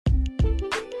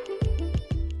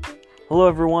Hello,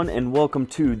 everyone, and welcome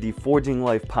to the Forging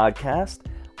Life podcast.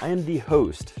 I am the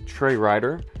host, Trey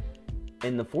Ryder,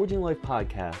 and the Forging Life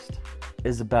podcast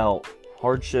is about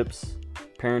hardships,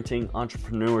 parenting,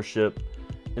 entrepreneurship,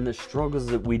 and the struggles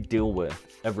that we deal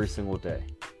with every single day.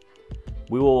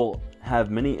 We will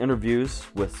have many interviews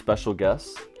with special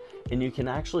guests, and you can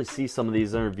actually see some of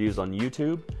these interviews on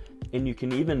YouTube, and you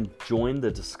can even join the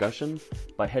discussion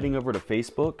by heading over to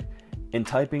Facebook and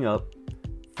typing up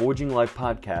Forging Life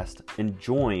Podcast and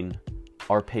join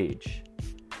our page.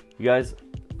 You guys,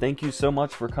 thank you so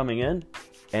much for coming in,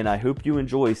 and I hope you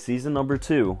enjoy season number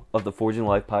 2 of the Forging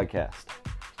Life Podcast.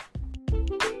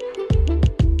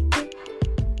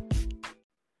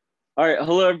 All right,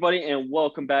 hello everybody, and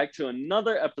welcome back to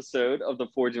another episode of the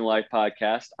Forging Life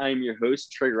Podcast. I am your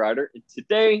host, Trey Ryder, and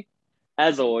today,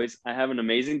 as always, I have an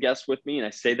amazing guest with me, and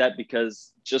I say that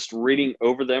because just reading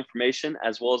over the information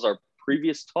as well as our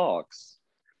previous talks,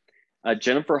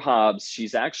 Jennifer Hobbs,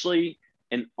 she's actually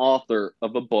an author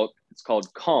of a book. It's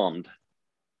called Calmed.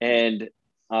 And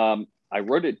I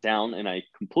wrote it down and I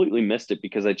completely missed it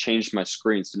because I changed my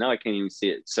screen. So now I can't even see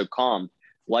it. So Calmed,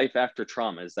 Life After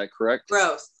Trauma. Is that correct?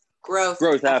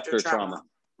 Growth after trauma.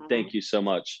 Mm-hmm. Thank you so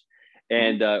much.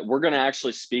 And we're going to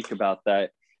actually speak about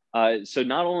that. So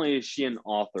not only is she an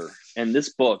author, and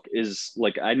this book is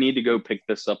like, I need to go pick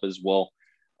this up as well.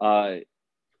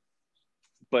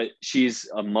 But she's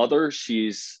a mother,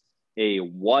 she's a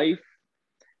wife,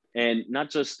 and not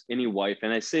just any wife.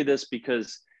 And I say this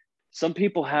because some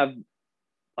people have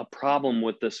a problem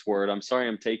with this word. I'm sorry,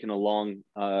 I'm taking a long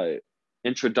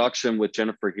introduction with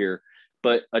Jennifer here,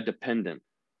 but a dependent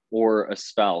or a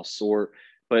spouse,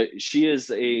 but she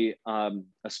is a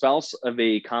spouse of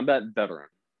a combat veteran.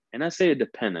 And I say a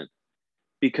dependent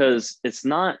because it's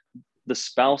not the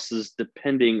spouses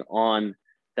depending on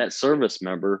that service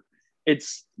member.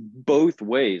 It's both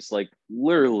ways. Like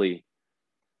literally,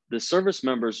 the service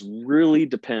members really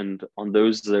depend on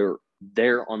those that are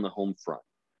there on the home front.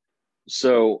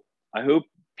 So I hope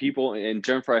people, and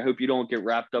Jennifer, I hope you don't get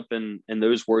wrapped up in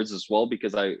those words as well,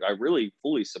 because I really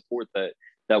fully support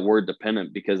that word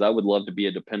dependent, because I would love to be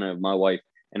a dependent of my wife,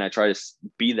 and I try to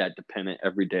be that dependent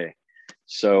every day.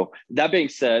 So that being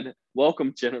said,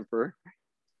 welcome, Jennifer.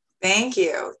 Thank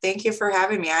you. Thank you for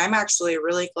having me. I'm actually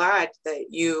really glad that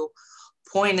you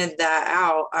pointed that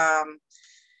out.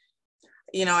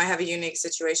 I have a unique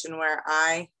situation where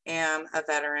I am a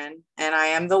veteran and I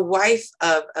am the wife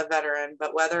of a veteran,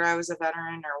 but whether I was a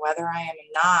veteran or whether I am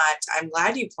not, I'm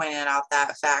glad you pointed out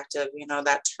that fact of,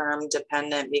 that term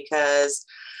dependent, because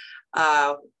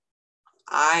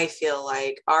I feel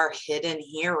like our hidden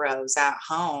heroes at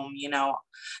home,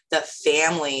 the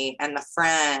family and the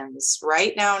friends,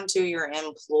 right down to your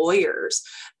employers,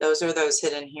 those are those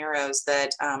hidden heroes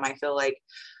that I feel like,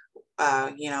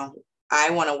 I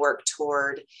want to work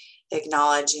toward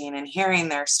acknowledging and hearing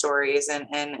their stories and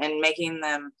making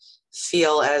them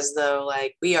feel as though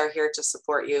like we are here to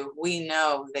support you. We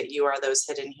know that you are those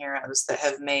hidden heroes that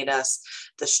have made us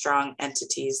the strong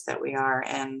entities that we are.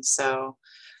 And so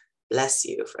bless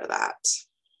you for that.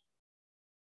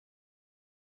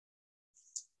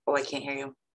 Oh, I can't hear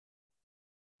you.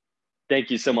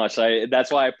 Thank you so much. That's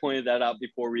why I pointed that out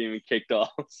before we even kicked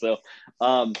off. So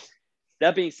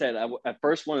that being said, I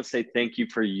first want to say thank you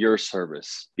for your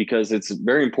service, because it's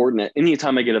very important that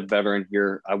anytime I get a veteran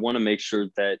here, I want to make sure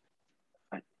that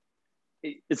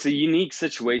it's a unique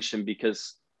situation,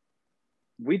 because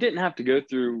we didn't have to go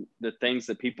through the things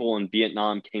that people in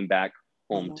Vietnam came back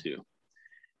home to.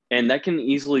 And that can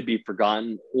easily be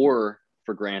forgotten or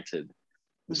for granted.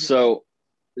 So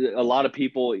a lot of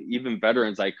people, even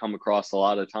veterans I come across a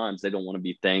lot of times, they don't want to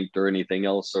be thanked or anything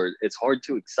else, or it's hard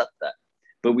to accept that.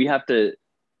 But we have to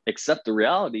accept the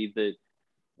reality that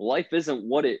life isn't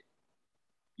what it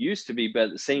used to be, but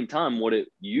at the same time, what it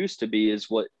used to be is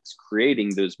what's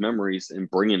creating those memories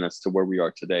and bringing us to where we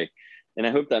are today. And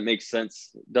I hope that makes sense.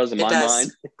 It does in my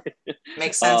mind.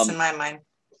 Makes sense in my mind.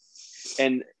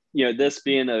 And this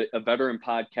being a veteran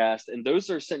podcast, and those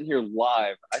that are sitting here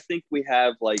live, I think we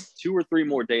have like 2 or 3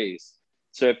 more days.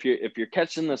 So if you're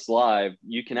catching this live,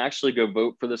 you can actually go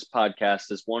vote for this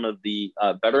podcast as one of the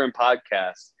veteran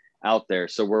podcasts out there.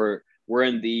 So we're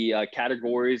in the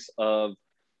categories of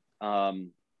the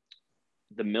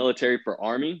military for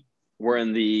Army. We're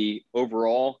in the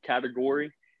overall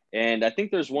category, and I think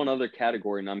there's one other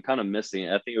category, and I'm kind of missing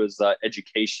it. I think it was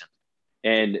education.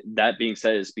 And that being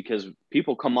said, is because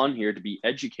people come on here to be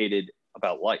educated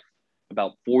about life,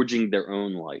 about forging their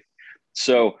own life.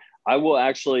 So I will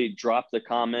actually drop the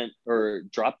comment or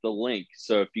drop the link.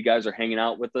 So if you guys are hanging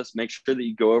out with us, make sure that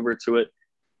you go over to it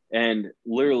and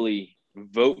literally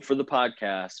vote for the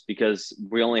podcast because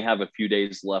we only have a few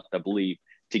days left, I believe,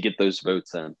 to get those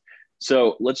votes in.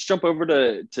 So let's jump over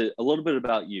to a little bit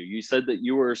about you. You said that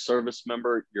you were a service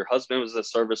member. Your husband was a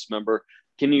service member.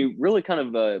 Can you really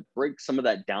kind of break some of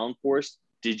that down for us?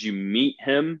 Did you meet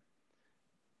him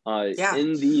Yeah.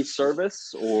 in the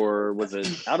service, or was it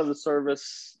out of the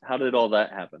service? How did all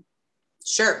that happen?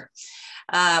 Sure.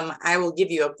 I will give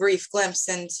you a brief glimpse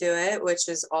into it, which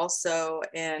is also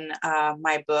in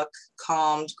my book,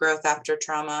 Calmed Growth After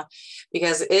Trauma,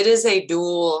 because it is a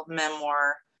dual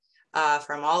memoir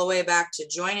from all the way back to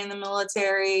joining the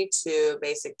military, to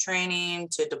basic training,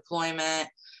 to deployment,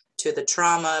 to the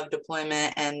trauma of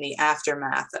deployment and the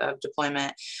aftermath of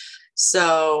deployment.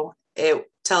 So it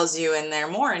tells you in there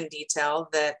more in detail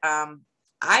that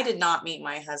I did not meet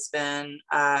my husband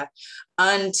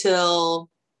until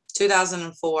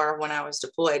 2004 when I was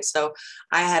deployed. So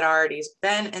I had already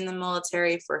been in the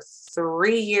military for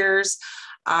 3 years.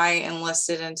 I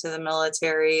enlisted into the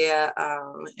military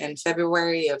in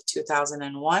February of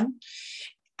 2001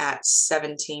 at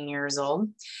 17 years old.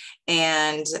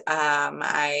 And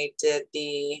I did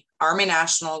the Army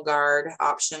National Guard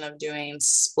option of doing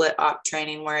split op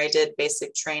training, where I did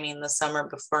basic training the summer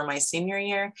before my senior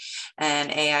year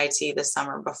and AIT the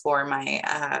summer before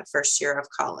my first year of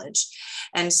college.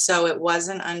 And so it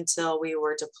wasn't until we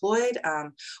were deployed,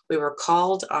 we were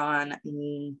called on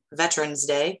Veterans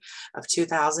Day of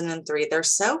 2003. They're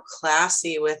so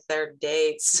classy with their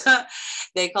dates.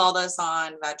 They called us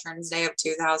on Veterans Day of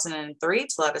 2003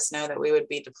 to let us know that we would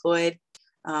be deployed.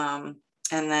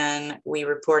 And then we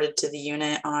reported to the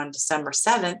unit on December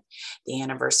 7th, the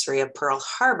anniversary of Pearl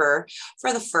Harbor,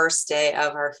 for the first day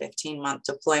of our 15-month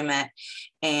deployment.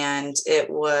 And it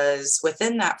was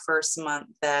within that first month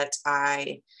that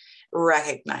I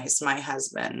recognized my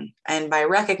husband. And by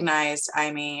recognized,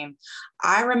 I mean,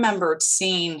 I remembered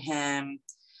seeing him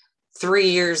 3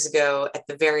 years ago at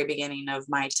the very beginning of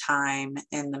my time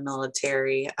in the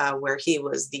military, where he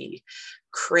was the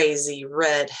crazy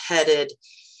red-headed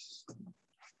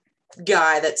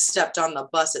guy that stepped on the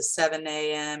bus at 7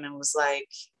 a.m. and was like,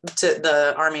 to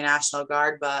the Army National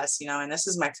Guard bus, and this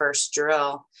is my first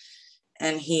drill.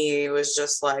 And he was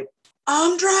just like,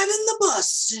 I'm driving the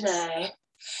bus today.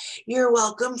 You're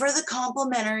welcome for the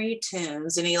complimentary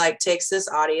tunes. And he like takes this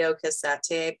audio cassette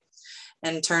tape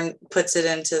and puts it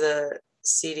into the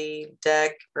CD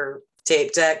deck or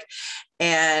tape deck.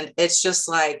 And it's just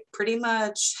like pretty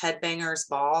much Headbangers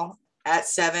Ball at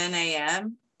 7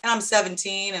 a.m. And I'm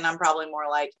 17 and I'm probably more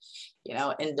like,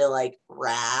 into like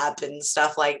rap and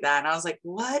stuff like that. And I was like,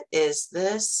 what is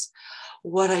this?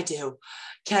 What I do?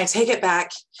 Can I take it back?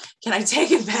 Can I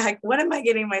take it back? What am I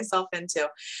getting myself into?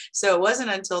 So it wasn't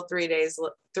until 3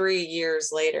 years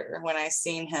later when I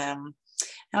seen him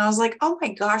and I was like, oh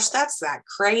my gosh, that's that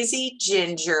crazy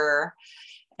Ginger.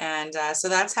 And so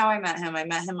that's how I met him. I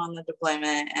met him on the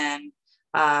deployment, and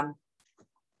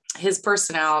his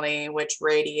personality, which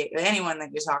radiates anyone that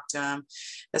you talk to him,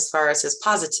 as far as his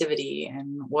positivity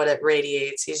and what it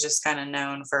radiates, he's just kind of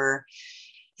known for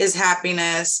his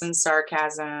happiness and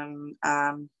sarcasm,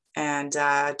 and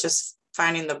just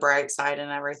finding the bright side and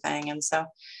everything. And so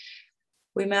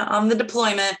we met on the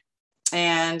deployment.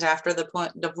 And after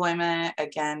the deployment,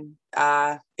 again,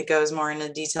 it goes more into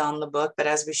detail in the book, but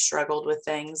as we struggled with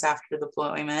things after the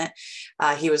deployment,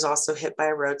 he was also hit by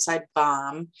a roadside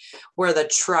bomb where the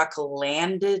truck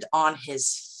landed on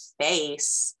his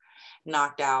face,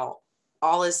 knocked out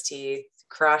all his teeth,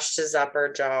 crushed his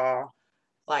upper jaw,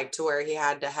 like to where he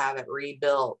had to have it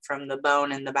rebuilt from the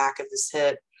bone in the back of his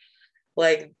hip.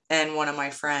 And one of my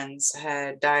friends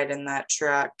had died in that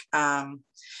truck.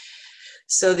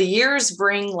 So the years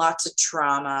bring lots of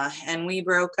trauma, and we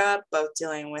broke up, both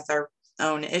dealing with our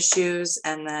own issues.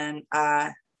 And then,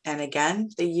 and again,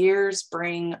 the years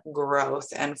bring growth.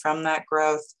 And from that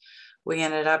growth, we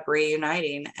ended up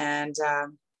reuniting. And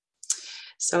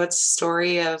so it's a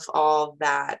story of all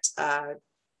that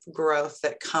growth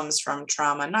that comes from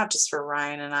trauma, not just for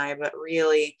Ryan and I, but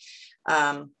really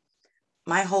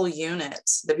my whole unit,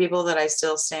 the people that I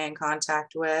still stay in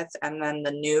contact with, and then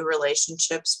the new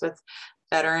relationships with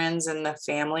veterans and the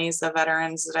families of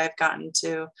veterans that I've gotten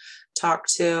to talk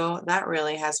to, that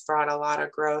really has brought a lot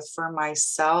of growth for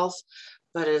myself,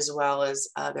 but as well as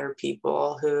other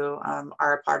people who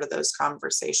are a part of those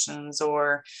conversations,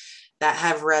 or that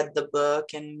have read the book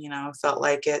and, felt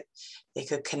like they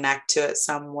could connect to it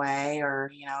some way, or,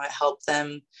 it helped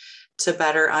them to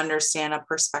better understand a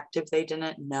perspective they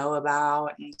didn't know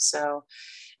about. And so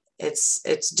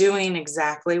it's doing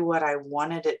exactly what I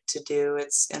wanted it to do.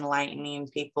 It's enlightening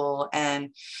people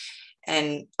and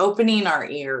opening our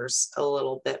ears a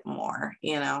little bit more,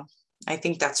 I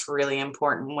think that's really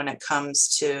important when it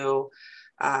comes to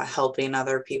helping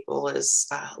other people, is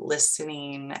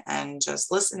listening, and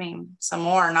just listening some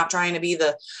more, not trying to be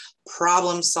the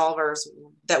problem solvers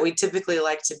that we typically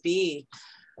like to be,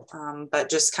 but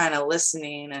just kind of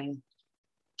listening and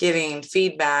giving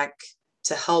feedback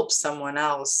to help someone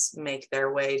else make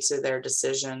their way to their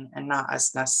decision, and not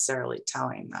us necessarily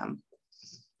telling them.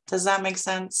 Does that make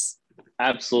sense?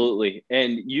 Absolutely.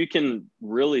 And you can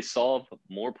really solve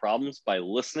more problems by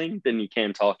listening than you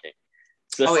can talking.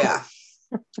 So, oh yeah.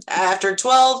 After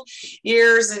 12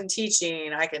 years in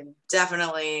teaching, I can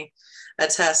definitely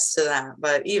attest to that.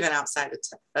 But even outside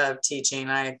of teaching,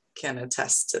 I can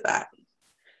attest to that.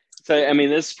 So, I mean,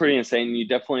 this is pretty insane. You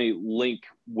definitely link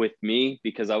with me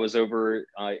because I was over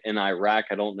in Iraq.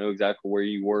 I don't know exactly where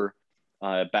you were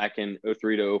back in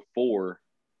 03 to 04.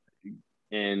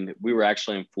 And we were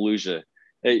actually in Fallujah.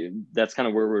 That's kind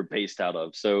of where we're based out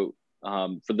of. So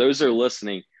for those that are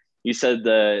listening, you said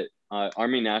the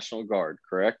Army National Guard,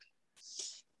 correct?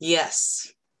 Yes.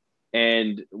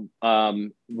 And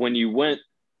when you went,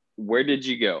 where did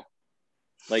you go?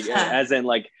 Like, as in,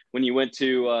 like, when you went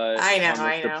to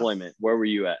I know. deployment, where were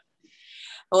you at?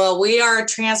 Well, we are a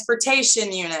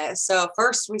transportation unit. So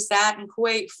first we sat in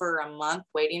Kuwait for a month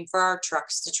waiting for our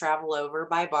trucks to travel over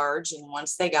by barge. And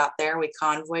once they got there, we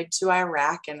convoyed to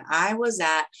Iraq. And I was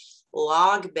at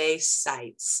log base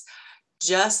sites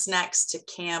just next to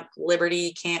Camp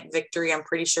Liberty, Camp Victory. I'm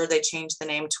pretty sure they changed the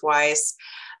name twice.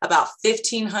 About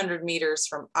 1,500 meters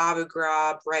from Abu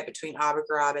Ghraib, right between Abu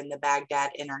Ghraib and the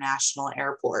Baghdad International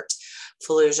Airport.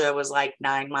 Fallujah was like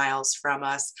 9 miles from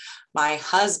us. My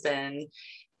husband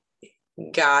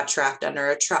got trapped under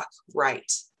a truck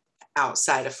right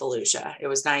outside of Fallujah. It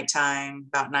was nighttime,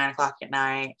 about 9 o'clock at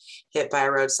night, hit by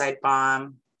a roadside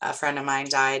bomb. A friend of mine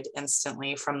died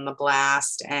instantly from the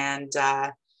blast. And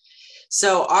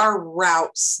so our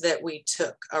routes that we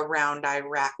took around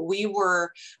Iraq, we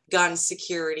were gun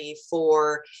security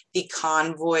for the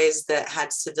convoys that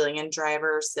had civilian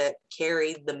drivers that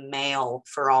carried the mail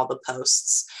for all the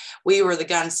posts. We were the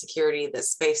gun security that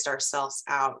spaced ourselves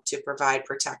out to provide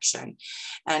protection.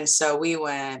 And so we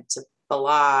went to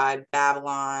Balad,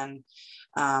 Babylon,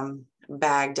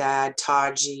 Baghdad,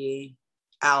 Taji,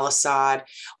 Al-Assad.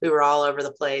 We were all over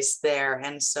the place there.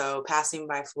 And so passing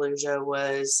by Fallujah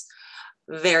was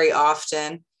very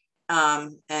often.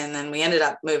 And then we ended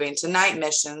up moving to night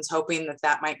missions, hoping that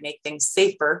that might make things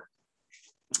safer.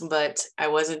 But I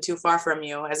wasn't too far from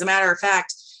you. As a matter of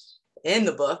fact, in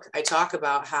the book, I talk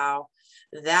about how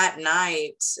that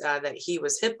night that he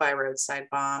was hit by a roadside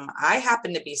bomb, I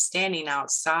happened to be standing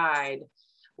outside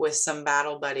with some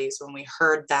battle buddies when we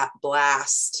heard that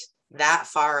blast that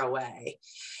far away.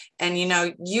 And you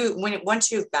know,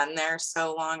 once you've been there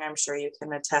so long, I'm sure you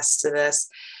can attest to this,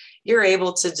 you're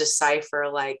able to decipher,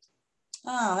 like,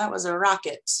 oh, that was a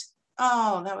rocket.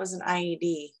 Oh, that was an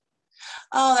IED.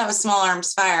 Oh, that was small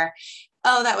arms fire.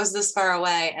 Oh, that was this far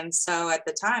away. And so at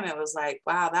the time it was like,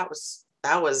 wow, that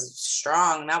was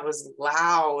strong. That was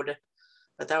loud,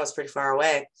 but that was pretty far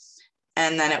away.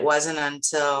 And then it wasn't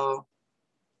until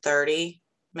 30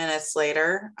 minutes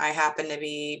later, I happened to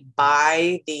be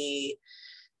by the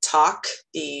TOC,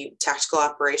 the Tactical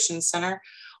Operations Center,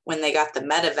 when they got the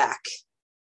medevac.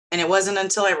 And it wasn't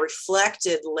until I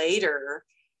reflected later,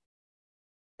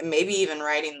 maybe even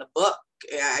writing the book,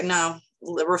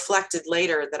 reflected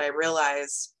later, that I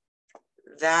realized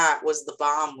that was the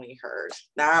bomb we heard.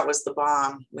 That was the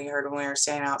bomb we heard when we were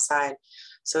standing outside.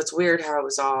 So it's weird how it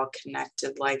was all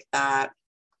connected like that.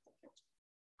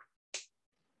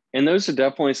 And those are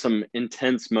definitely some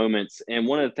intense moments. And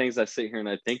one of the things I sit here and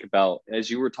I think about, as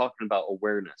you were talking about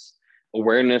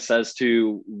awareness as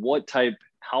to what type,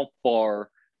 how far,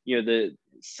 the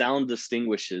sound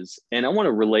distinguishes. And I want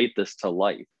to relate this to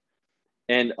life.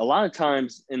 And a lot of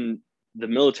times in the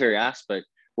military aspect,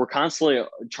 we're constantly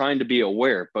trying to be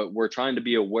aware, but we're trying to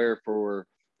be aware for,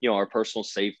 our personal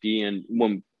safety. And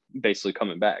when basically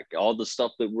coming back, all the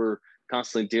stuff that we're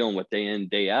constantly dealing with day in,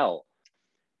 day out.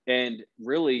 And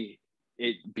really,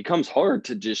 it becomes hard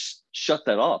to just shut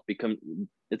that off.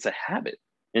 It's a habit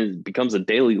and it becomes a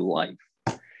daily life,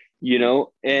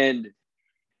 and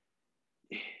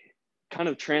kind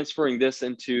of transferring this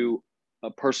into a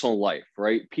personal life,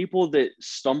 right? People that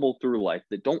stumble through life,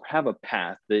 that don't have a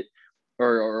path, that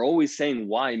are always saying,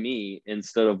 why me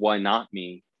instead of why not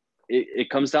me? It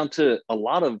comes down to a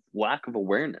lot of lack of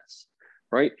awareness,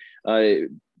 right?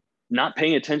 Not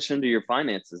paying attention to your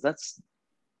finances. That's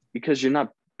because you're not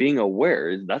being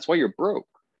aware. That's why you're broke.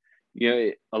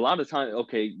 A lot of time,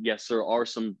 okay, yes, there are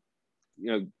some,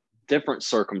 different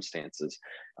circumstances,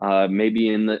 maybe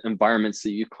in the environments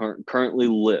that you currently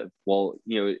live. Well,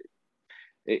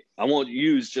 I won't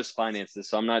use just finances.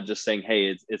 So I'm not just saying,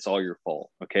 hey, it's all your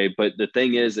fault. Okay. But the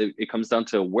thing is, it comes down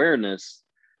to awareness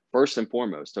first and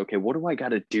foremost. Okay. What do I got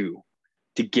to do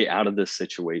to get out of this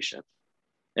situation?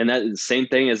 And that is the same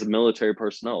thing as a military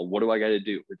personnel. What do I got to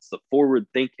do? It's the forward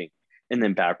thinking and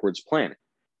then backwards planning.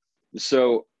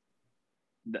 So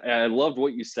I loved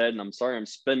what you said, and I'm sorry I'm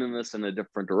spinning this in a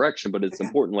different direction, but it's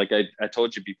important. Like I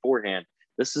told you beforehand,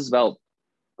 this is about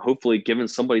hopefully giving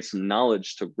somebody some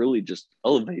knowledge to really just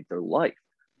elevate their life.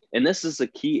 And this is a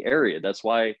key area. That's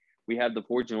why we have the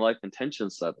Forging Life Intention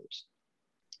Setters.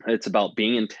 It's about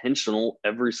being intentional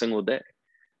every single day.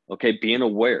 Okay, being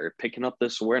aware, picking up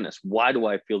this awareness. Why do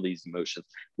I feel these emotions?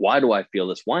 Why do I feel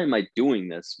this? Why am I doing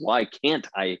this? Why can't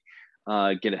I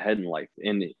get ahead in life?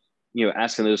 And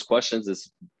asking those questions is,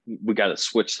 we got to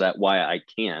switch that why I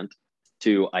can't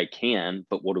to I can,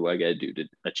 but what do I got to do to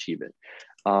achieve it?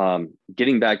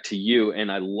 Getting back to you, and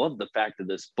I love the fact of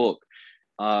this book.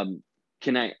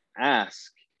 Can I ask,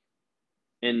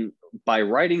 and by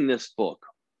writing this book,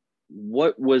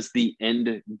 what was the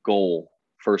end goal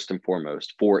first and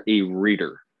foremost for a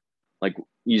reader? Like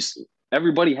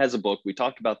everybody has a book. We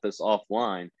talked about this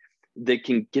offline. They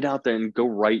can get out there and go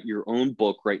write your own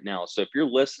book right now. So if you're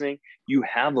listening, you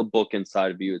have a book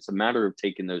inside of you. It's a matter of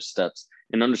taking those steps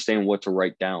and understanding what to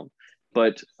write down.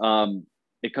 But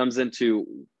it comes into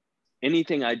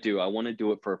anything I do, I want to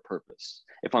do it for a purpose.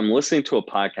 If I'm listening to a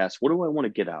podcast, what do I want to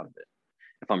get out of it?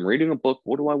 If I'm reading a book,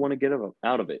 what do I want to get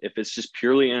out of it? If it's just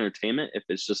purely entertainment, if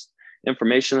it's just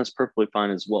information, that's perfectly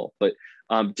fine as well. But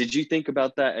did you think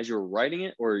about that as you were writing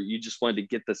it, or you just wanted to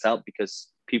get this out because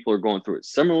people are going through it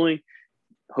similarly?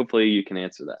 Hopefully you can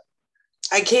answer that.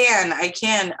 I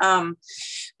can.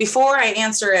 Before I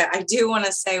answer it, I do want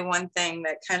to say one thing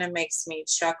that kind of makes me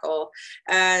chuckle,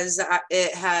 as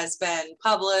it has been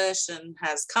published and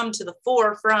has come to the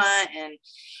forefront, and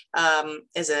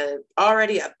is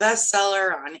already a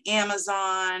bestseller on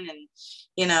Amazon, and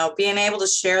being able to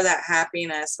share that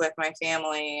happiness with my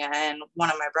family. And one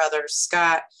of my brothers,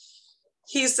 Scott,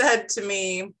 he said to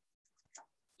me,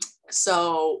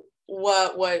 so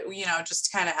what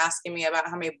just kind of asking me about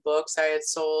how many books I had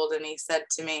sold, and he said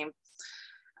to me,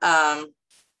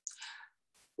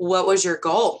 what was your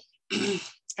goal?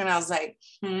 And I was like,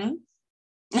 and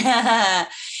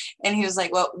he was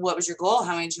like, what was your goal?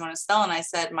 How many did you want to sell? And I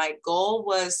said, my goal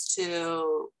was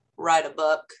to write a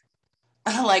book,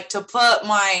 like to put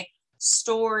my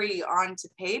story onto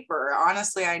paper.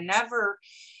 Honestly, I never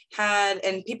had,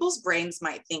 and people's brains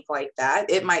might think like that.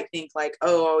 It might think like,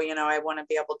 oh, I want to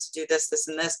be able to do this, this,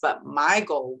 and this. But my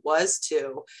goal was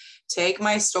to take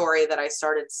my story that I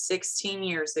started 16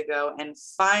 years ago and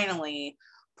finally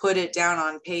put it down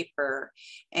on paper.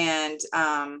 And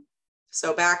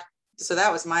so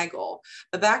that was my goal.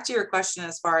 But back to your question,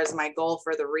 as far as my goal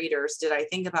for the readers, did I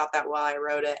think about that while I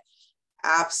wrote it?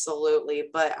 Absolutely.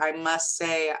 But I must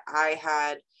say I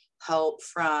had help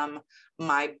from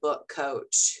my book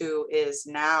coach, who is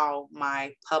now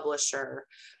my publisher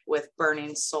with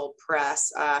Burning Soul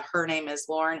Press. Her name is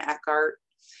Lauren Eckhart,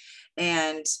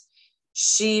 and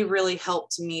she really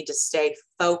helped me to stay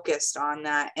focused on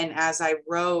that. And as I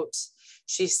wrote,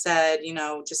 she said,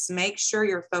 just make sure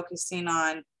you're focusing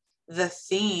on the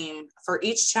theme for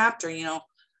each chapter.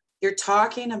 You're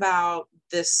talking about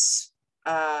this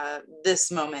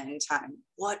moment in time.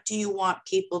 What do you want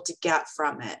people to get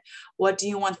from it? What do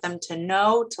you want them to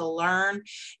know, to learn?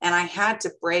 And I had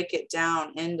to break it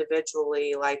down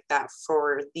individually like that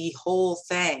for the whole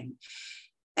thing.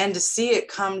 And to see it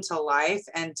come to life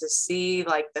and to see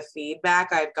like the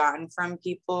feedback I've gotten from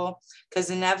people, because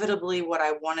inevitably what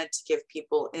I wanted to give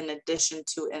people in addition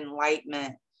to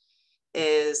enlightenment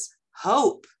is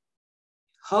hope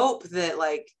that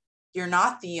like, you're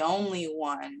not the only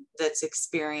one that's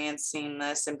experiencing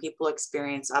this, and people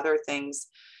experience other things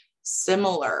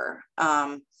similar.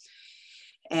 And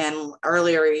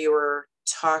earlier you were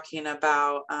talking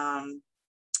about,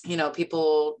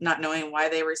 people not knowing why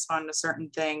they respond to certain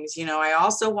things. I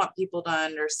also want people to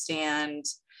understand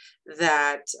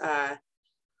that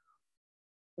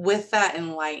with that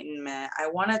enlightenment, I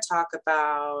want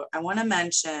to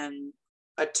mention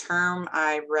a term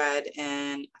I read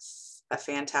in a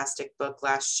fantastic book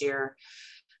last year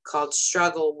called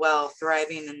Struggle Well,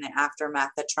 Thriving in the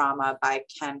Aftermath of Trauma by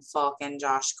Ken Falk and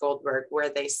Josh Goldberg, where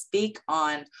they speak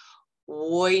on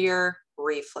warrior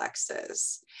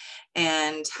reflexes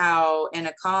and how in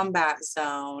a combat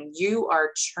zone, you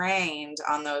are trained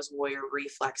on those warrior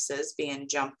reflexes, being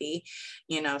jumpy,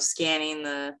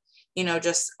 scanning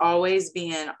just always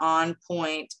being on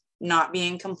point, not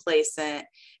being complacent,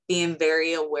 being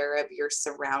very aware of your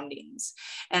surroundings.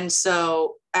 And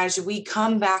so as we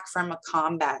come back from a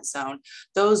combat zone,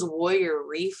 those warrior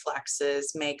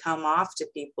reflexes may come off to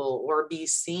people or be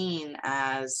seen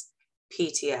as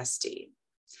PTSD.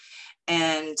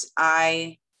 And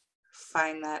I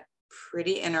find that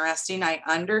pretty interesting. I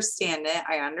understand it.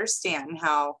 I understand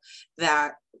how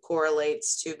that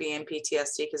correlates to being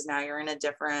PTSD, because now you're in a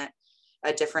different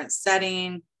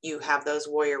setting. You have those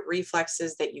warrior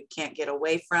reflexes that you can't get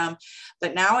away from.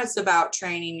 But now it's about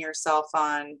training yourself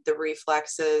on the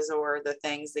reflexes or the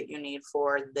things that you need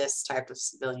for this type of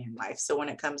civilian life. So when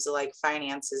it comes to like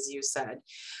finances, you said,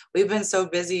 we've been so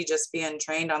busy just being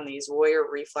trained on these warrior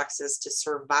reflexes to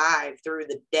survive through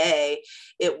the day.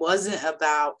 It wasn't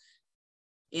about,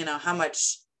 how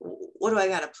much, what do I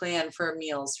got to plan for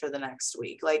meals for the next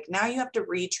week? Like now you have to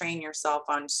retrain yourself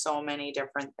on so many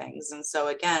different things. And so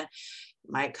again,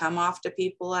 might come off to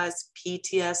people as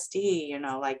PTSD,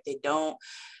 like they don't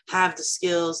have the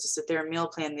skills to sit there and meal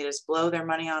plan. They just blow their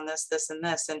money on this, and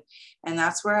this. And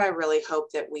that's where I really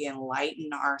hope that we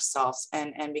enlighten ourselves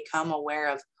and become aware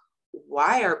of,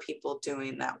 why are people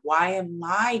doing that? Why am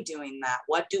I doing that?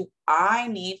 What do I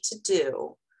need to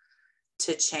do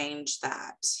to change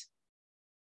that?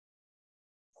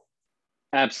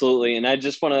 Absolutely. And I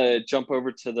just want to jump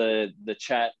over to the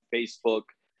chat Facebook.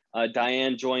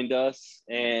 Diane joined us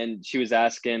and she was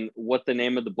asking what the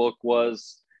name of the book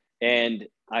was. And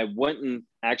I went and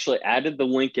actually added the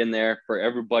link in there for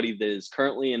everybody that is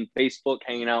currently in Facebook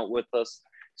hanging out with us.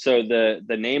 So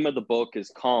the name of the book is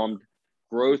called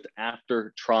Growth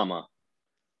After Trauma.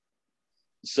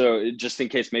 So just in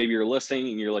case maybe you're listening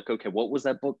and you're like, okay, what was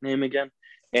that book name again?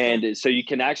 And so you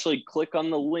can actually click on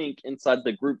the link inside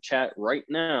the group chat right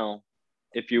now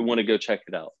if you want to go check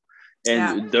it out.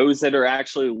 And those that are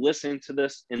actually listening to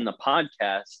this in the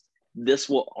podcast, this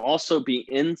will also be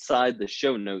inside the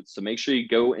show notes. So make sure you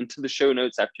go into the show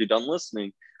notes after you're done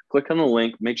listening, click on the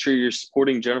link, make sure you're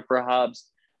supporting Jennifer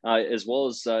Hobbs, as well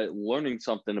as learning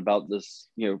something about this,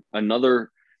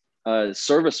 another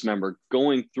service member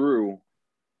going through,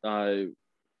 I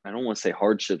don't want to say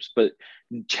hardships, but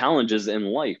challenges in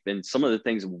life and some of the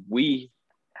things we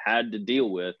had to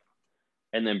deal with,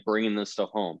 and then bringing this stuff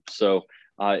home. So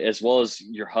as well as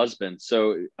your husband.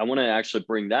 So I want to actually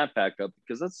bring that back up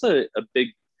because that's a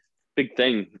big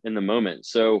thing in the moment.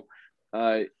 So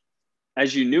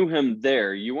as you knew him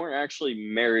there, you weren't actually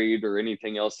married or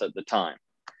anything else at the time.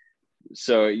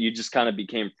 So you just kind of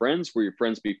became friends. Were you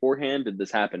friends beforehand? Did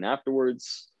this happen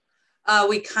afterwards?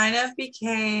 We kind of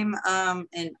became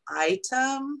an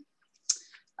item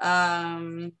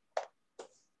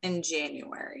in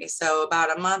January. So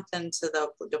about a month into the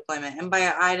deployment. And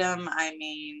by item, I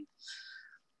mean,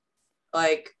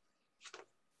 like,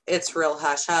 it's real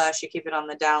hush hush. You keep it on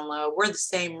the down low. We're the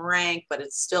same rank, but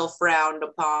it's still frowned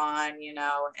upon, and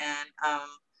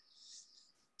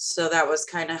so that was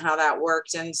kind of how that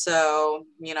worked. And so,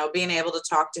 being able to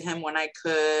talk to him when I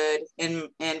could in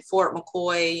Fort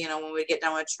McCoy, when we get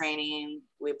done with training,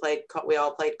 we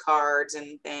all played cards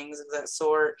and things of that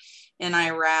sort. In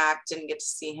Iraq, didn't get to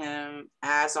see him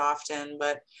as often,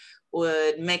 but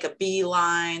would make a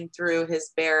beeline through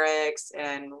his barracks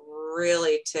and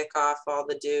really tick off all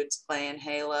the dudes playing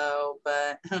Halo,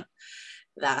 but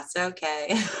that's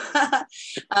okay.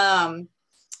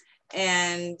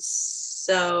 And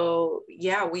so,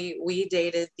 yeah, we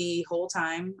dated the whole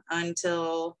time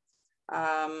until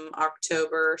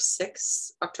October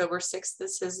 6th. October 6th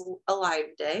is his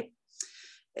Alive Day.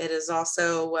 It is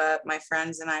also what my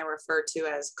friends and I refer to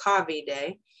as Covey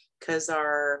Day, because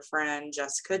our friend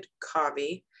Jessica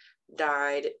Covey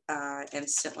died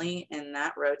instantly in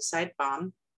that roadside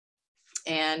bomb.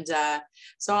 And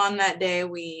so on that day,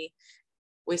 we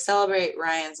celebrate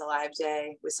Ryan's Alive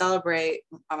Day. We celebrate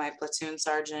my platoon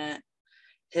sergeant,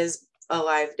 his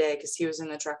Alive Day, because he was in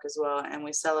the truck as well. And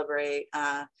we celebrate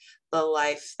the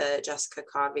life that Jessica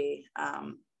Covey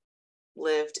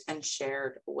lived and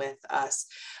shared with us.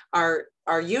 Our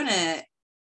unit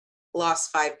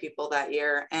lost 5 people that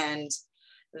year, and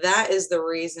that is the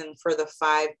reason for the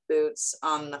 5 boots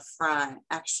on the front.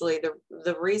 Actually,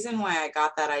 the reason why I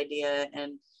got that idea,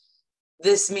 and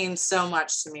this means so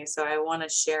much to me, so I want to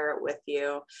share it with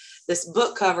you. This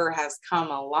book cover has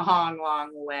come a long, long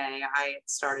way. I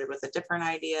started with a different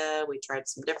idea. We tried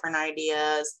some different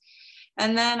ideas.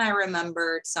 And then I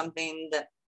remembered something that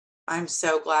I'm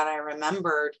so glad I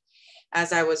remembered.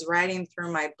 As I was writing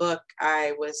through my book,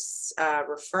 I was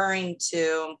referring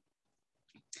to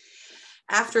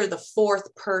after the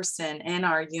 4th person in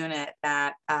our unit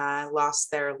that lost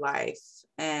their life.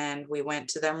 And we went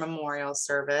to their memorial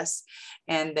service,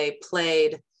 and they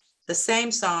played the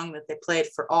same song that they played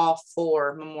for all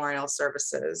 4 memorial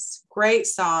services. Great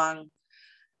song.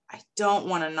 I don't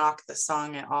want to knock the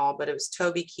song at all, but it was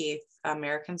Toby Keith,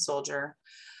 American Soldier.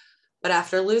 But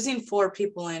after losing 4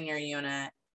 people in your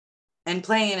unit and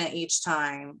playing it each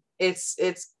time,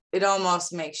 it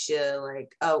almost makes you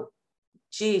like, oh,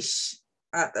 geesh,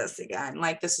 not this again.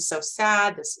 Like, this is so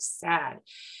sad. This is sad.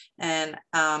 And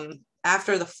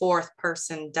after the 4th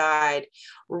person died,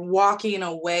 walking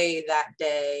away that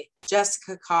day,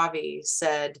 Jessica Covey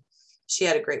said she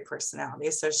had a great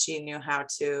personality. So she knew how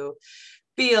to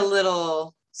be a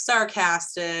little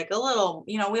sarcastic, a little,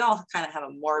 we all kind of have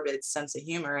a morbid sense of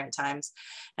humor at times.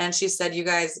 And she said, you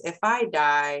guys, if I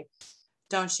die,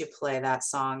 don't you play that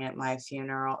song at my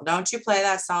funeral. Don't you play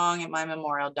that song at my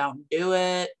memorial. Don't do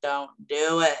it. Don't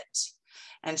do it.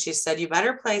 And she said, you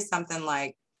better play something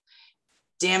like,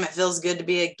 damn, it feels good to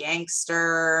be a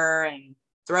gangster, and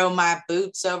throw my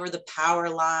boots over the power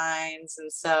lines.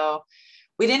 And so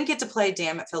we didn't get to play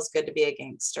Damn, It Feels Good to Be a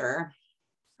Gangster.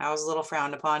 I was a little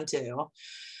frowned upon too.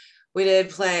 We did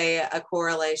play a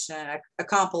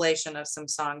compilation of some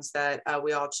songs that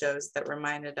we all chose that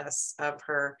reminded us of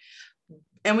her.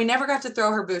 And we never got to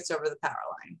throw her boots over the power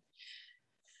line.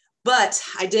 But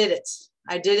I did it.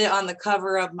 I did it on the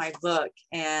cover of my book.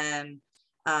 And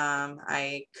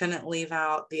I couldn't leave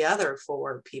out the other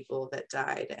 4 people that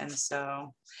died. And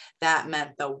so that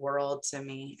meant the world to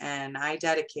me. And I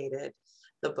dedicated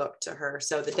the book to her.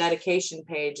 So the dedication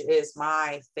page is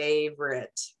my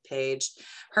favorite page.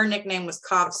 Her nickname was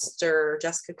Covster,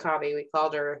 Jessica Covey. We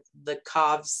called her the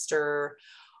Covster,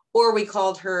 or we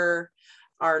called her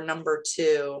our number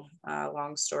 2.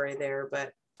 Long story there,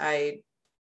 but I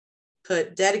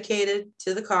put dedicated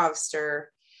to the Covster.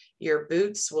 Your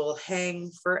boots will hang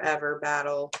forever,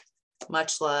 Battle.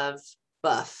 Much love,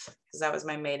 Buff, because that was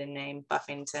my maiden name,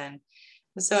 Buffington.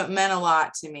 And so it meant a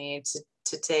lot to me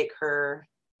to take her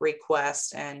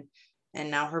request, and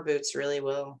now her boots really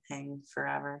will hang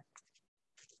forever.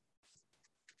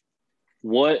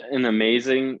 What an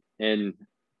amazing and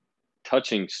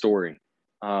touching story.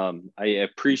 I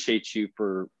appreciate you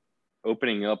for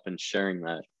opening up and sharing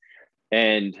that.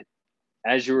 And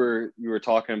as you were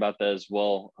talking about that as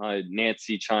well,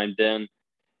 Nancy chimed in,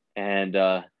 and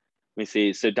let me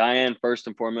see. So Diane, first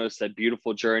and foremost, said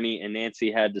beautiful journey, and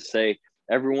Nancy had to say,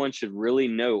 everyone should really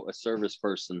know a service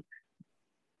person.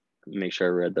 Make sure I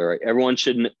read that right. Everyone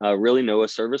should really know a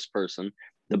service person.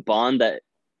 The bond that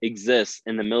exists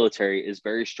in the military is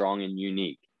very strong and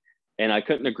unique. And I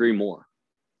couldn't agree more,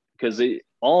 because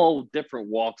all different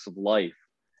walks of life,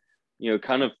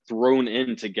 kind of thrown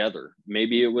in together.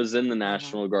 Maybe it was in the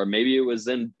National Guard, maybe it was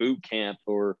in boot camp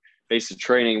or basic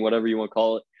training, whatever you want to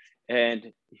call it.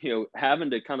 And, having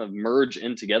to kind of merge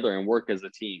in together and work as a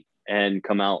team and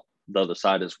come out the other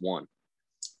side as one.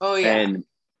 Oh, yeah. And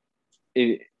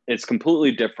it's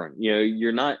completely different.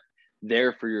 You're not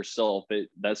there for yourself.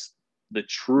 That's the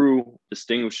true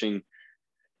distinguishing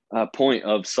point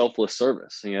of selfless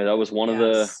service. That was one of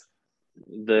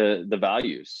the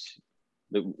values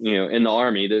that, in the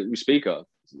Army that we speak of,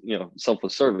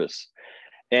 selfless service.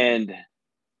 And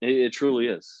it truly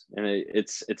is. And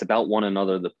it's about one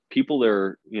another, the people that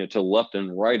are, to the left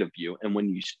and right of you. And when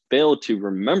you fail to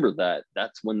remember that,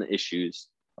 that's when the issues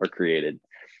are created.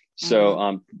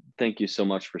 So thank you so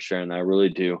much for sharing that. I really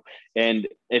do. And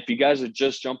if you guys are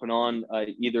just jumping on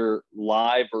either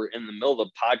live or in the middle of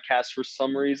the podcast for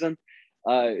some reason,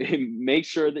 make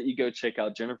sure that you go check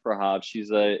out Jennifer Hobbs.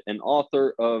 She's an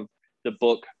author of the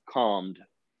book Calmed,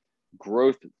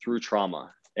 Growth Through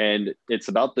Trauma. And it's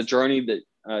about the journey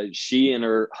that she and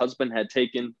her husband had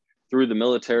taken through the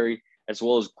military, as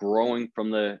well as growing from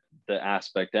the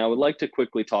aspect. And I would like to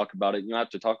quickly talk about it. You don't have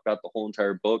to talk about the whole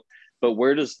entire book, but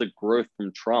where does the growth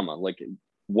from trauma, like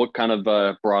what kind of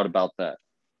brought about that?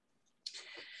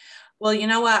 Well, you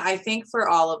know what? I think for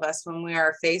all of us, when we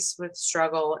are faced with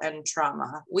struggle and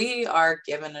trauma, we are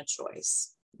given a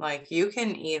choice. Like, you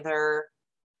can either,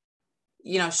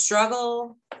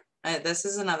 struggle. This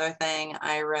is another thing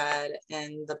I read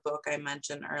in the book I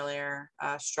mentioned earlier,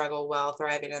 Struggle Well,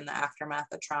 Thriving in the Aftermath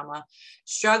of Trauma.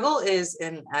 Struggle is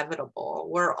inevitable.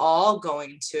 We're all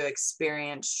going to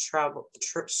experience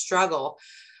struggle.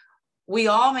 We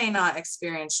all may not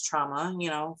experience trauma,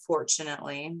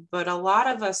 fortunately, but a lot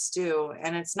of us do.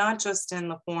 And it's not just in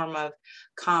the form of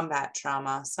combat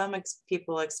trauma. Some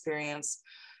people experience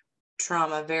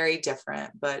trauma very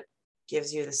different, but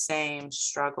gives you the same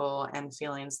struggle and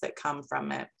feelings that come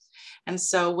from it. And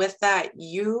so with that,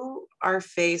 you are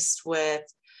faced with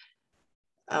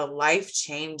a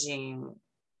life-changing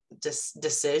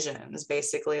decisions,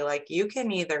 basically. Like, you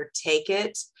can either take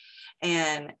it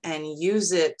and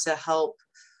use it to help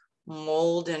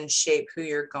mold and shape who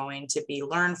you're going to be.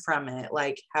 Learn from it,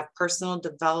 like have personal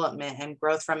development and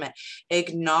growth from it.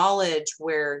 Acknowledge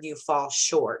where you fall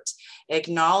short.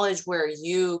 Acknowledge where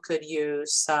you could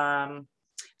use some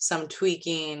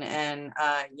tweaking, and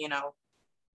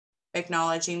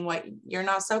acknowledging what you're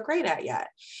not so great at yet,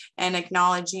 and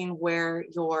acknowledging where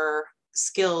your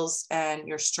skills and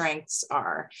your strengths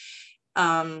are.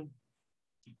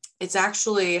 It's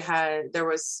actually there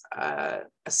was a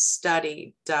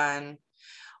study done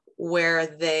where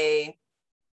they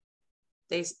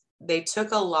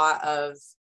took a lot of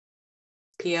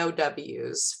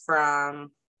POWs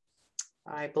from,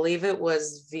 I believe it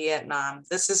was Vietnam.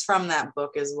 This is from that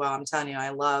book as well. I'm telling you, I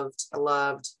loved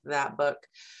that book,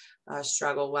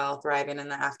 Struggle Well, Thriving in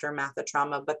the Aftermath of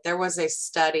Trauma. But there was a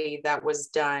study that was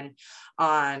done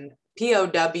on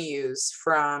POWs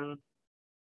from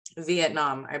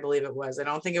Vietnam, I believe it was. I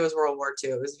don't think it was World War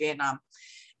II. It was Vietnam.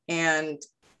 And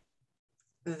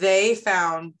they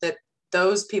found that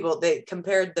those people, they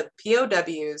compared the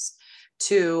POWs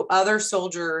to other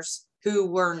soldiers who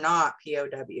were not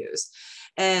POWs.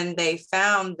 And they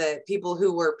found that people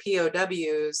who were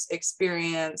POWs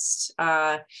experienced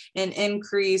an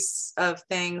increase of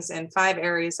things in 5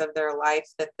 areas of their life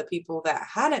that the people that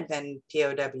hadn't been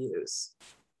POWs.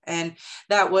 And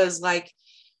that was like,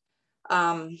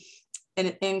 an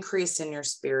increase in your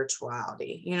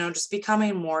spirituality, just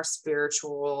becoming more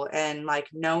spiritual, and like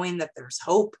knowing that there's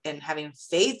hope and having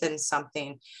faith in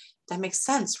something that makes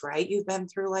sense, right? You've been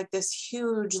through like this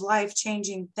huge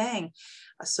life-changing thing.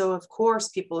 So of course,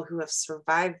 people who have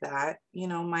survived that,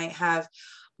 might have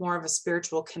more of a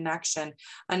spiritual connection.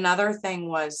 Another thing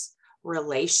was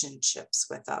relationships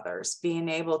with others, being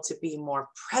able to be more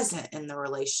present in the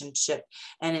relationship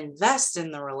and invest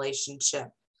in the relationship.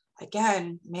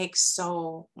 Again, makes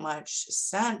so much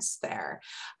sense there.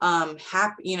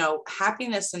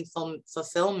 Happiness and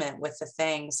fulfillment with the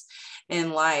things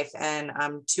in life. And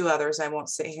 2 others I won't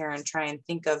sit here and try and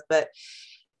think of, but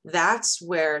that's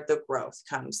where the growth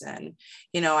comes in.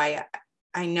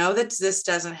 I know that this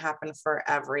doesn't happen for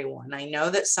everyone. I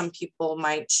know that some people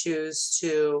might choose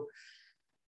to,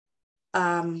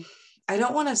 I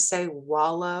don't want to say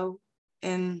wallow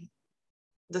in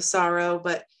the sorrow,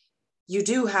 but you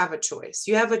do have a choice.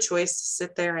 You have a choice to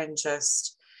sit there and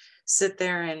just sit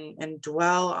there and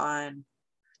dwell on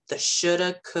the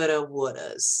shoulda, coulda,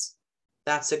 wouldas.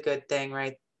 That's a good thing,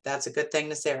 right? That's a good thing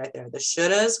to say right there. The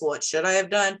shouldas, what should I have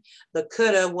done? The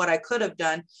coulda, what I could have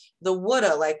done. The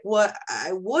woulda, like what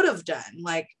I would have done.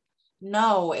 Like,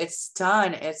 no, it's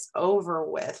done. It's over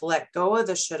with. Let go of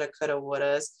the shoulda, coulda,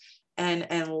 wouldas,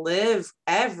 and live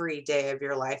every day of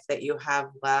your life that you have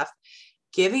left,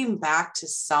 giving back to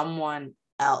someone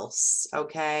else,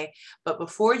 okay? But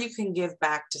before you can give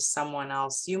back to someone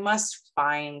else, you must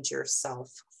find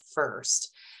yourself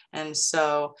first. And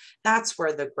so that's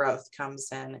where the growth comes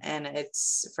in. And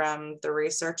it's from the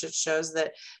research, it shows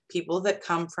that people that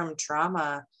come from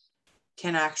trauma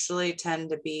can actually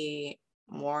tend to be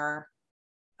more,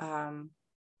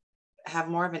 have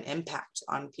more of an impact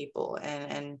on people,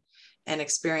 and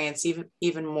experience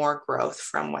even more growth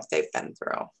from what they've been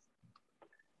through.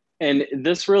 And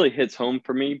this really hits home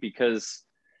for me because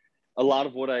a lot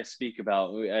of what I speak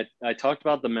about, I talked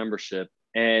about the membership,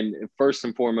 and first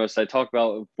and foremost, I talked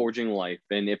about Forging Life.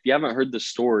 And if you haven't heard the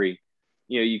story,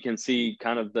 you can see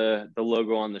kind of the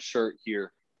logo on the shirt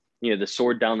here, the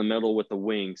sword down the middle with the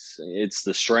wings. It's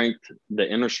the strength,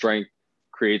 the inner strength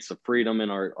creates the freedom in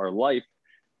our life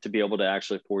to be able to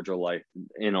actually forge our life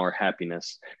in our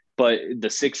happiness. But the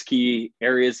 6 key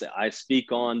areas that I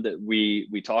speak on, that we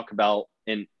talk about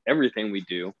in everything we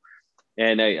do,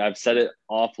 and I've said it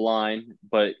offline,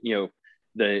 but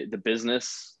the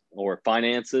business or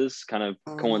finances kind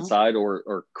of coincide,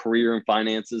 or career and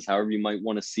finances, however you might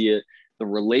want to see it. The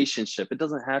relationship, it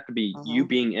doesn't have to be you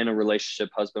being in a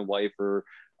relationship, husband wife, or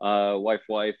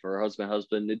wife or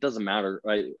husband. It doesn't matter,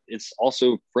 right? It's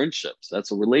also friendships.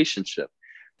 That's a relationship.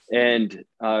 And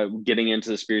getting into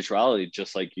the spirituality,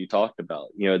 just like you talked about,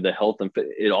 the health and fit,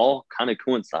 it all kind of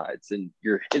coincides, and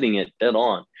you're hitting it dead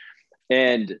on.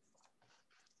 And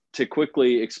to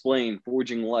quickly explain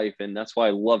Forging Life, and that's why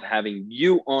I love having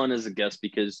you on as a guest,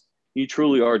 because you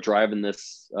truly are driving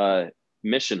this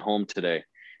mission home today.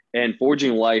 And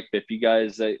Forging Life, if you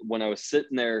guys, when I was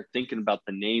sitting there thinking about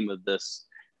the name of this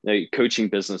coaching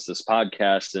business, this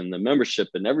podcast, and the membership,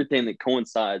 and everything that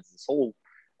coincides, this whole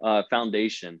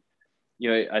foundation,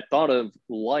 I thought of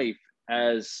life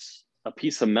as a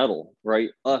piece of metal, right?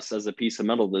 Us as a piece of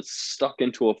metal that's stuck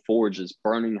into a forge, is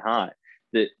burning hot,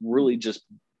 that really just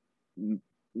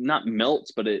not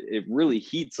melts, but it really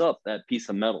heats up that piece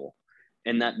of metal.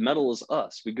 And that metal is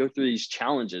us. We go through these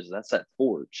challenges. That's that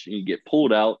forge. You get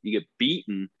pulled out, you get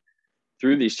beaten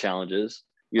through these challenges.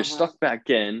 You're stuck back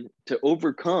in to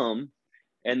overcome,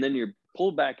 and then you're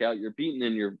pulled back out, you're beaten,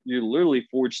 and you're literally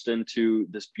forged into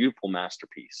this beautiful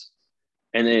masterpiece.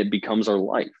 And then it becomes our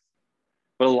life.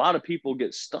 But a lot of people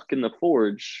get stuck in the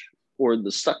forge or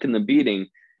stuck in the beating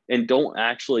and don't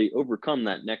actually overcome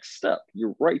that next step.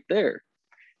 You're right there.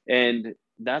 And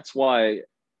that's why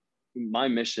my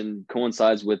mission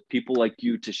coincides with people like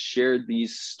you to share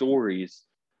these stories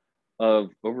of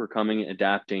overcoming,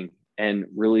 adapting, and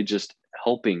really just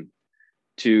helping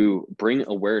to bring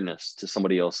awareness to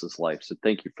somebody else's life. So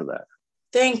thank you for that.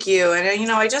 Thank you.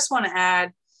 And, I just want to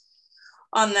add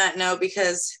on that note,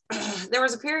 because there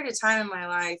was a period of time in my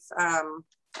life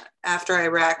after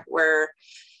Iraq where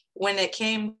when it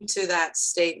came to that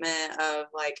statement of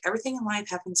like, everything in life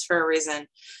happens for a reason,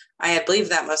 I had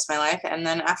believed that most of my life. And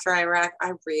then after Iraq,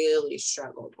 I really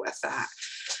struggled with that.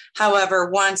 However,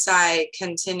 once I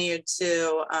continued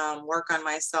to work on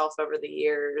myself over the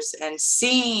years and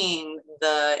seeing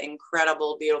the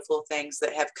incredible, beautiful things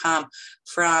that have come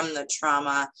from the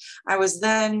trauma, I was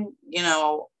then,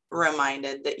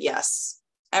 reminded that yes,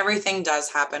 everything does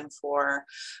happen for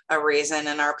a reason,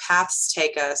 and our paths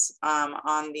take us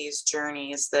on these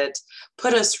journeys that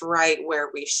put us right where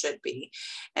we should be.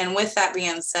 And with that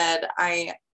being said,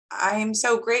 I'm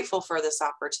so grateful for this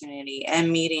opportunity and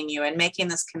meeting you and making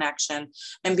this connection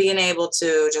and being able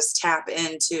to just tap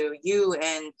into you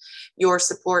and your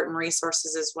support and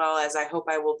resources, as well as I hope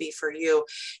I will be for you,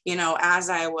 as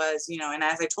I was, and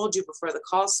as I told you before the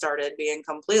call started, being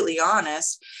completely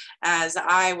honest, as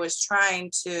I was trying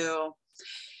to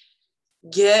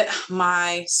get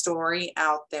my story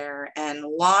out there and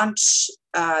launch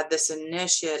this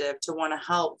initiative to want to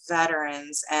help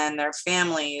veterans and their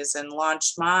families and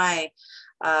launch my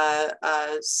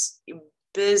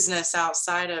business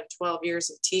outside of 12 years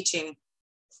of teaching.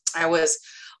 I was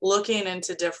looking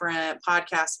into different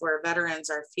podcasts where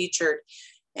veterans are featured,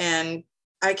 and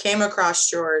I came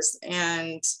across yours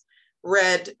and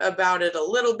read about it a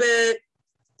little bit,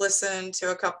 listened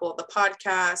to a couple of the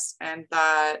podcasts, and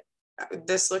thought,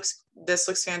 this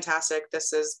looks fantastic.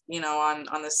 This is,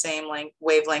 on the same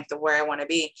wavelength of where I want to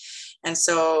be. And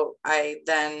so I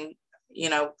then,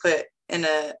 put in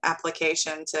an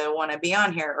application to want to be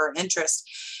on here, or interest.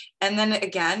 And then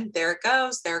again, there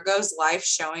goes life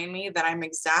showing me that I'm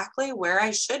exactly where I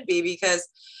should be, because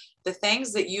the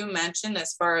things that you mentioned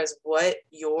as far as what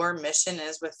your mission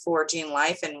is with Forging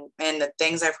Life and the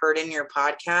things I've heard in your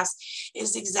podcast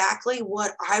is exactly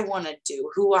what I want to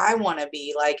do, who I want to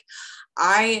be. Like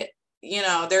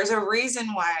there's a reason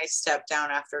why I stepped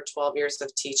down after 12 years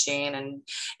of teaching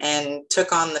and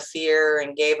took on the fear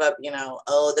and gave up,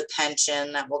 the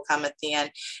pension that will come at the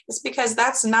end. It's because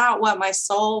that's not what my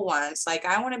soul wants. Like,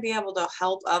 I want to be able to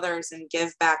help others and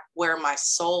give back where my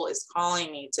soul is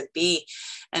calling me to be.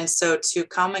 And so to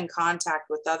come in contact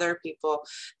with other people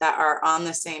that are on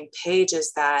the same page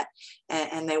as that,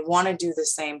 and they want to do the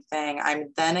same thing,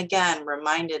 I'm then again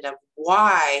reminded of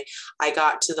why I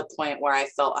got to the point where I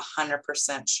felt 100%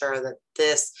 sure that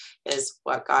this is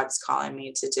what God's calling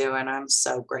me to do. And I'm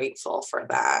so grateful for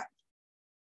that.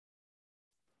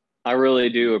 I really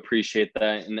do appreciate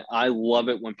that. And I love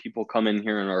it when people come in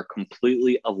here and are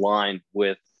completely aligned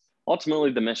with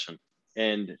ultimately the mission,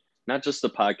 and not just the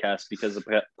podcast, because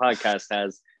the podcast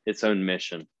has its own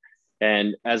mission.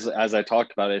 And as I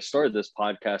talked about, I started this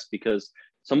podcast because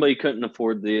somebody couldn't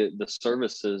afford the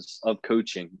services of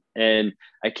coaching. And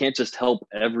I can't just help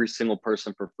every single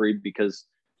person for free because,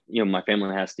 my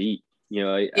family has to eat.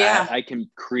 I can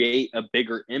create a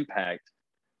bigger impact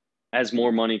as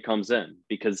more money comes in,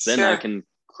 because then I can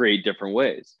create different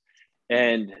ways.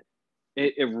 And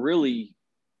it really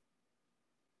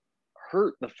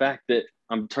hurt the fact that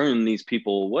I'm turning these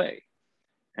people away.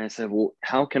 And I said, well,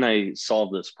 how can I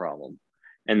solve this problem?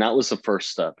 And that was the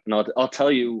first step. And I'll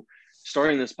tell you,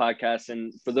 starting this podcast,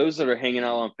 and for those that are hanging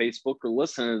out on Facebook or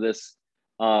listening to this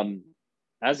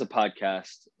as a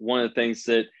podcast, one of the things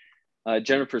that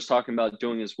Jennifer's talking about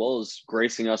doing as well is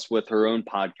gracing us with her own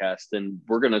podcast. And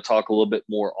we're going to talk a little bit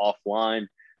more offline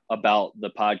about the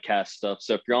podcast stuff.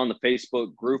 So if you're on the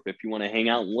Facebook group, if you want to hang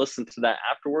out and listen to that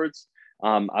afterwards,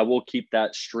 I will keep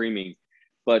that streaming.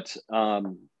 But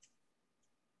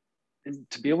and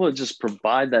to be able to just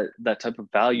provide that type of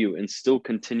value and still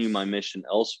continue my mission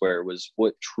elsewhere was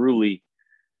what truly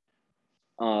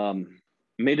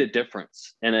made a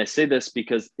difference. And I say this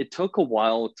because it took a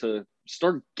while to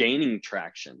start gaining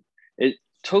traction. It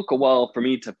took a while for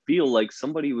me to feel like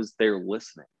somebody was there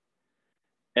listening.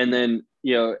 And then,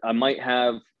 I might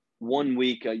have one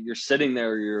week, you're sitting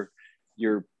there,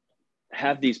 you're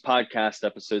have these podcast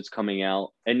episodes coming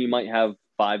out, and you might have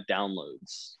 5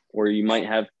 downloads, or you might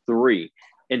have 3,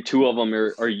 and 2 of them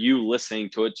are you listening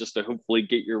to it just to hopefully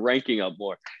get your ranking up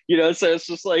more, so it's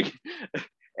just like,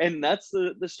 and that's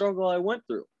the struggle I went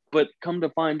through. But come to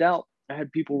find out, I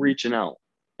had people reaching out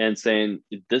and saying,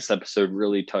 this episode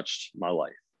really touched my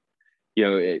life.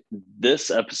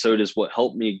 This episode is what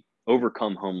helped me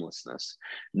overcome homelessness.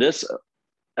 This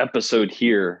episode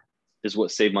here is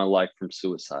what saved my life from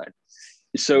suicide.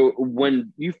 So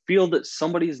when you feel that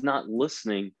somebody's not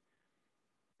listening,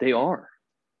 they are.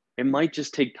 It might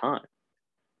just take time.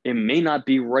 It may not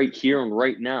be right here and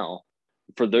right now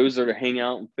for those that are hanging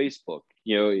out on Facebook,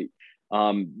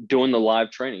 doing the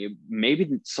live training. Maybe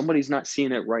somebody's not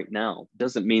seeing it right now.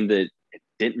 Doesn't mean that it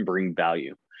didn't bring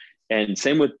value. And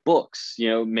same with books.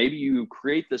 Maybe you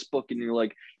create this book and you're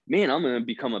like, man, I'm going to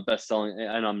become a best-selling,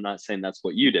 and I'm not saying that's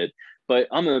what you did, but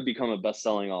I'm going to become a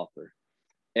best-selling author.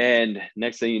 And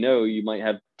next thing you know, you might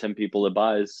have 10 people that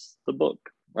buys the book,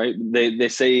 right? They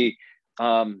say,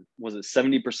 was it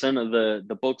 70% of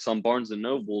the books on Barnes and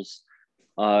Nobles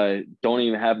don't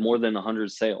even have more than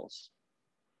 100 sales.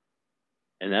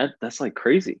 And that's like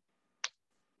crazy.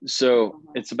 So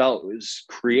it's about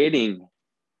creating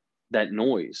that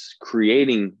noise,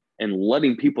 creating and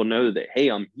letting people know that, hey,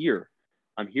 I'm here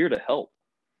to help.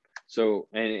 So,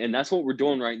 and that's what we're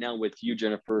doing right now with you,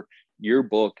 Jennifer, your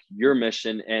book, your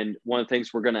mission. And one of the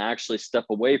things we're going to actually step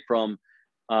away from,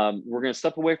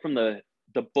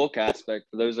 the book aspect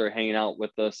for those that are hanging out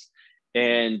with us.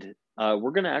 And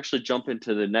we're going to actually jump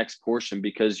into the next portion,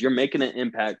 because you're making an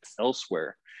impact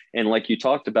elsewhere. And like you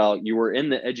talked about, you were in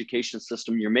the education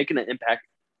system, you're making an impact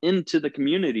into the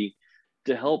community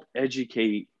to help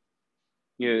educate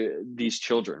these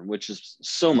children, which is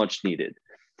so much needed.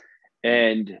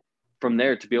 And from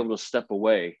there, to be able to step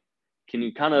away, can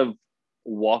you kind of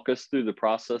walk us through the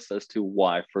process as to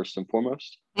why, first and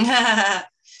foremost?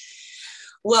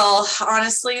 Well,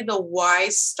 honestly, the why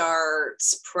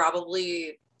starts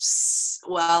probably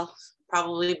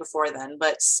before then,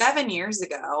 but 7 years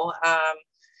ago,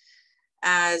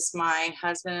 as my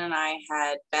husband and I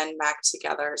had been back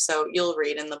together. So you'll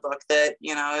read in the book that,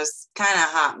 it was kind of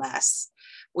a hot mess.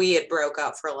 We had broke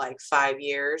up for like 5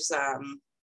 years.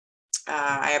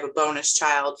 I have a bonus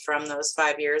child from those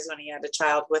 5 years when he had a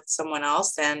child with someone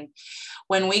else. And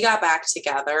when we got back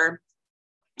together,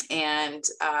 and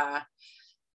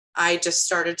I just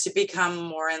started to become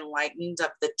more enlightened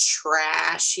of the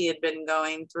trash he had been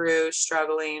going through,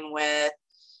 struggling with,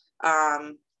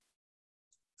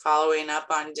 following up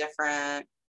on different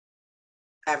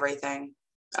everything,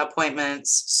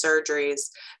 appointments, surgeries,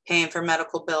 paying for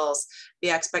medical bills, the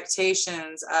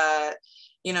expectations,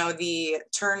 the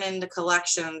turn into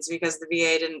collections because the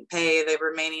VA didn't pay the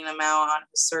remaining amount on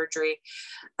his surgery.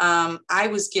 I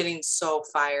was getting so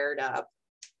fired up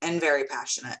and very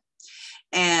passionate.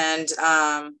 And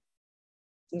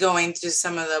going through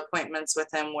some of the appointments with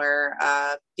him where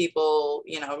people,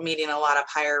 meeting a lot of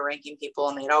higher ranking people,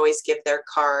 and they'd always give their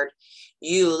card.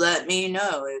 You let me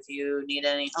know if you need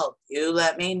any help. You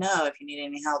let me know if you need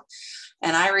any help.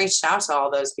 And I reached out to all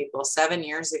those people 7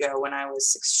 years ago when I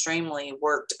was extremely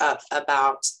worked up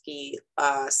about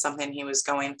something he was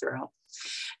going through.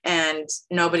 And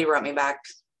nobody wrote me back.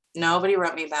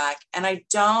 And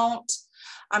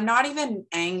I'm not even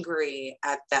angry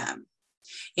at them.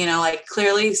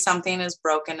 Clearly something is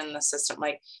broken in the system,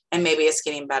 and maybe it's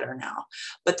getting better now.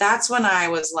 But that's when I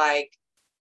was like,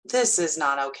 this is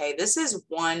not okay. This is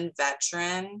one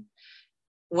veteran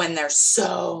when there's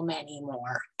so many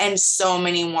more and so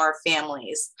many more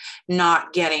families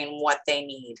not getting what they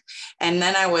need. And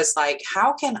then I was like,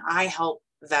 how can I help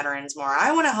veterans more?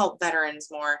 I want to help veterans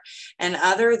more. And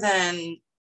other than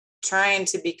trying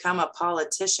to become a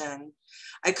politician,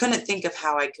 I couldn't think of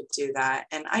how I could do that.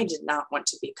 And I did not want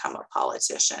to become a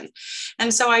politician.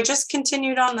 And so I just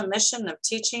continued on the mission of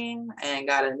teaching and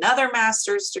got another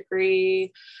master's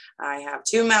degree. I have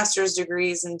 2 master's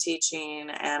degrees in teaching,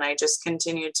 and I just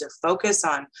continued to focus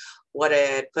on what I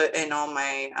had put in all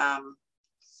my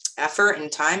effort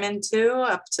and time into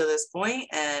up to this point,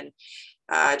 and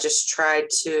just tried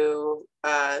to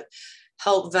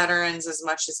help veterans as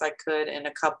much as I could in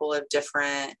a couple of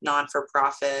different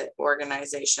non-for-profit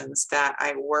organizations that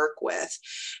I work with.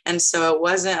 And so it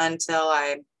wasn't until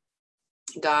I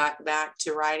got back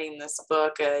to writing this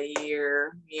book a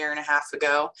year and a half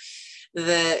ago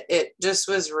that it just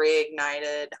was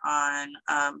reignited on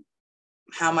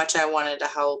how much I wanted to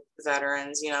help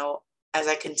veterans. as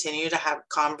I continue to have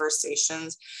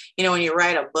conversations, you know, when you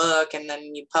write a book and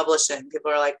then you publish it and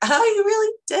people are like, oh, you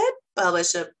really did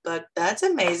publish a book. That's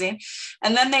amazing.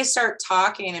 And then they start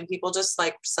talking and people just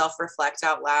like self-reflect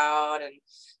out loud and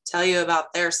tell you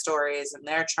about their stories and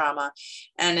their trauma.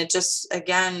 And it just,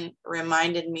 again,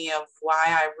 reminded me of why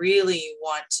I really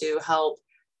want to help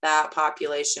that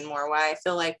population more, why I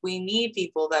feel like we need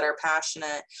people that are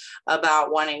passionate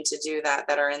about wanting to do that,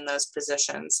 that are in those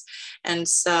positions. And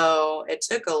so it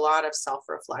took a lot of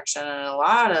self-reflection and a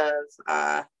lot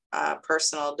of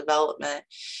personal development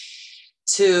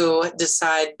to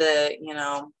decide that, you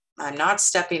know, I'm not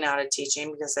stepping out of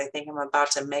teaching because I think I'm about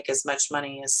to make as much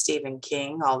money as Stephen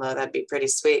King, although that'd be pretty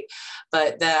sweet.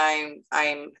 But that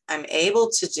I'm able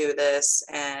to do this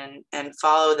and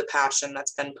follow the passion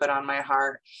that's been put on my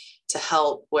heart to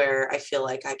help where I feel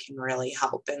like I can really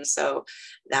help. And so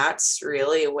that's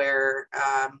really where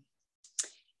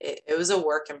it was a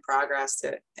work in progress.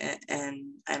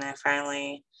 And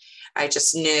I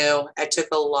just knew. I took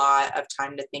a lot of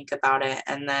time to think about it.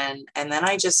 And then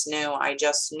I just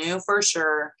knew for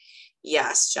sure,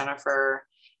 yes, Jennifer,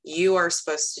 you are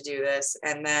supposed to do this.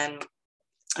 And then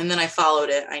I followed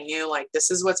it. I knew like, this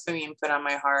is what's being put on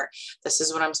my heart. This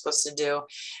is what I'm supposed to do.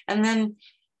 And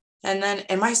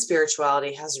my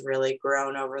spirituality has really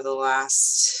grown over the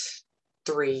last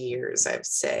 3 years, I'd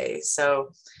say. So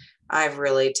I've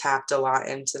really tapped a lot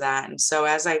into that. And so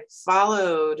as I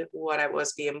followed what I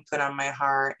was being put on my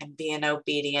heart and being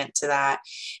obedient to that,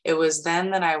 it was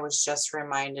then that I was just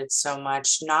reminded so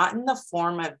much, not in the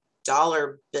form of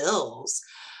dollar bills,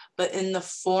 but in the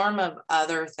form of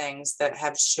other things that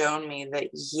have shown me that,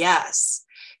 yes,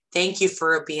 thank you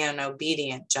for being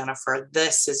obedient, Jennifer.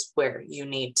 This is where you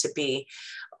need to be.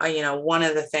 You know, one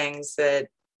of the things that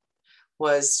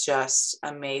was just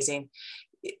amazing,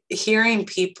 hearing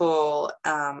people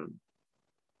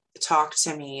talk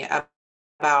to me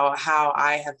about how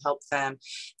I have helped them,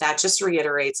 that just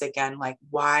reiterates again, like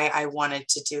why I wanted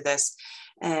to do this.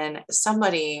 And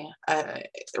somebody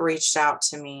reached out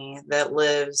to me that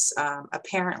lives,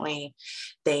 apparently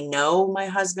they know my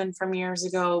husband from years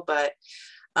ago, but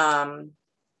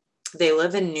they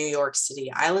live in New York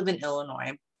City. I live in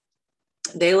Illinois.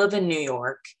 They live in New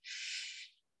York.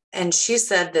 And she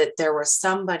said that there was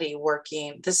somebody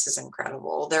working, this is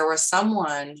incredible. There was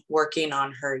someone working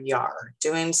on her yard,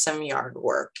 doing some yard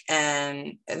work,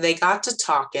 and they got to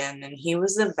talking, and he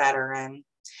was a veteran.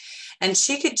 And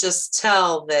she could just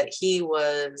tell that he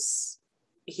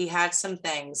had some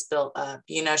things built up.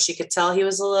 You know, she could tell he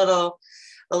was a little,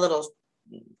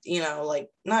 you know, like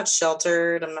not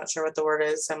sheltered. I'm not sure what the word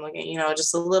is. I'm looking, you know,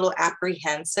 just a little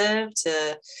apprehensive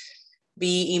to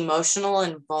be emotional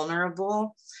and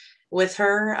vulnerable with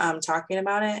her, talking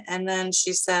about it. And then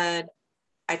she said,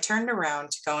 I turned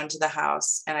around to go into the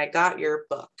house and I got your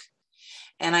book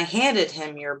and I handed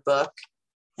him your book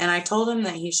and I told him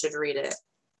that he should read it.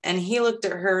 And he looked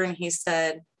at her and he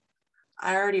said,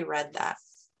 I already read that.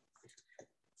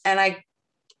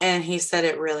 And he said,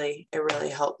 it really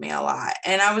helped me a lot.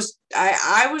 And I was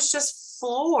just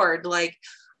floored. Like,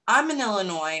 I'm in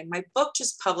Illinois. My book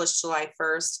just published July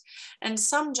 1st. And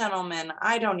some gentleman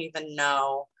I don't even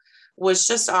know was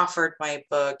just offered my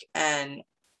book. And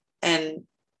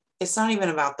it's not even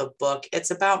about the book. It's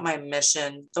about my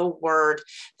mission, the word,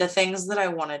 the things that I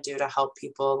want to do to help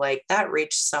people. Like, that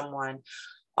reached someone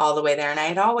all the way there. And I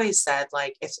had always said,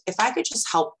 like, if I could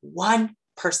just help one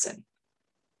person,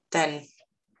 then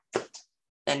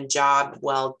job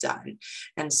well done.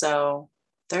 And so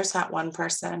there's that one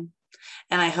person.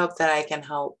 And I hope that I can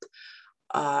help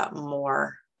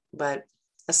more. But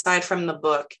aside from the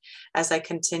book, as I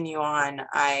continue on,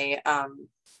 I'm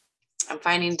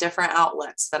finding different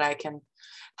outlets that I can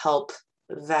help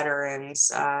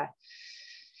veterans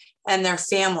and their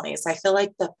families. I feel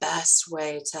like the best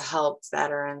way to help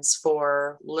veterans,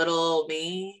 for little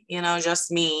me, you know, just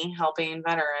me helping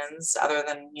veterans, other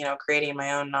than, you know, creating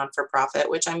my own non-for-profit,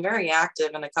 which I'm very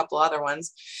active in a couple other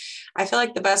ones. I feel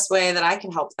like the best way that I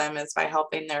can help them is by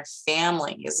helping their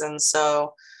families. And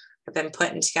so I've been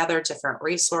putting together different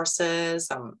resources,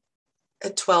 a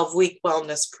 12-week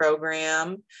wellness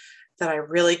program that I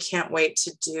really can't wait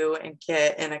to do and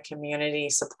get in a community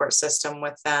support system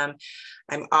with them.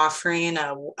 I'm offering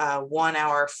a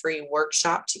 1-hour free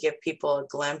workshop to give people a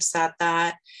glimpse at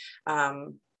that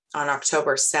on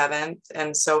October 7th.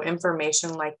 And so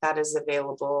information like that is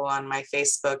available on my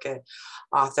Facebook at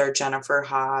author Jennifer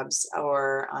Hobbs,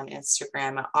 or on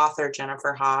Instagram at author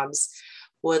Jennifer Hobbs.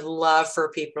 Would love for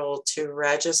people to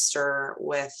register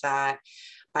with that.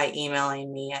 by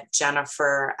emailing me at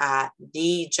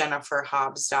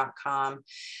jennifer@thejenniferhobbs.com,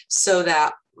 so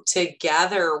that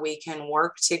together we can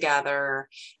work together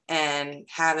and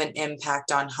have an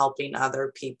impact on helping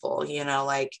other people,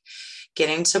 like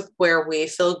getting to where we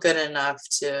feel good enough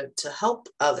to help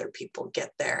other people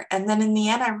get there. And then in the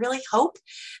end, I really hope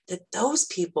that those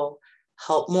people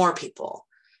help more people,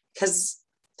 because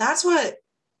that's what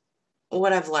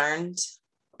I've learned.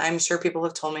 I'm sure people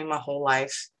have told me my whole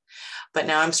life, but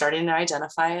now I'm starting to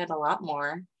identify it a lot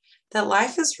more, that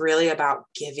life is really about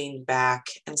giving back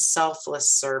and selfless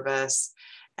service.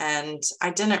 And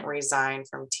I didn't resign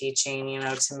from teaching,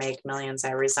 to make millions.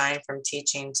 I resigned from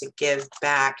teaching to give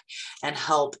back and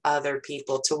help other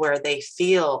people to where they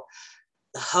feel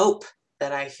the hope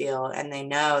that I feel, and they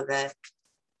know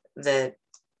that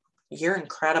you're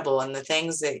incredible, and the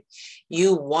things that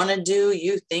you want to do,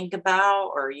 you think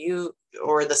about,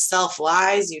 or the self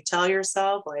lies you tell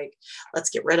yourself, like, let's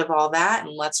get rid of all that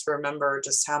and let's remember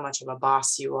just how much of a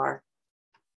boss you are.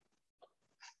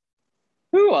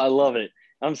 Ooh, I love it.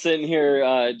 I'm sitting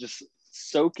here just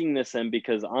soaking this in,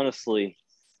 because honestly,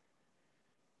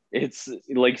 it's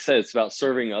like I said, it's about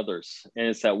serving others, and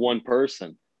it's that one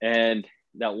person, and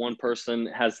that one person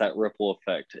has that ripple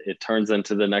effect. It turns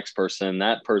into the next person.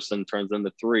 That person turns into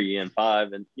 3 and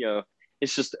 5. And,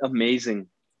 it's just amazing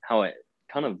how it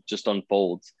kind of just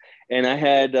unfolds. And I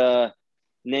had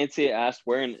Nancy asked,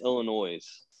 where in Illinois?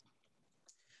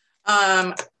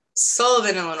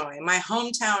 Sullivan, Illinois. My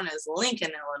hometown is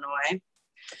Lincoln, Illinois,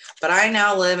 but I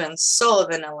now live in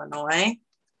Sullivan, Illinois.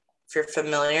 If you're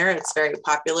familiar, it's very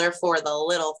popular for the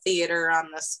little theater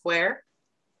on the square.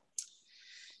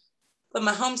 But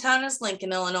my hometown is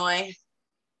Lincoln, Illinois.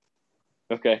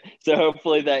 Okay, so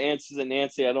hopefully that answers it,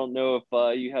 Nancy. I don't know if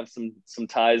you have some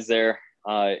ties there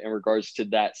in regards to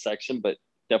that section, but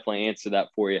definitely answer that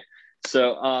for you.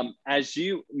 So as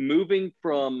you moving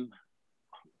from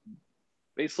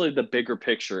basically the bigger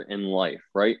picture in life,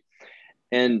 right?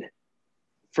 And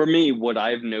for me, what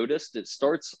I've noticed, it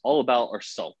starts all about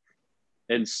ourselves.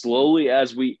 And slowly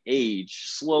as we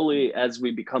age, slowly as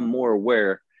we become more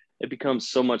aware, it becomes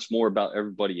so much more about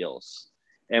everybody else.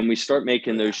 And we start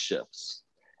making those shifts.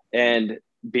 And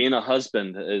being a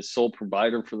husband, a sole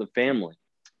provider for the family,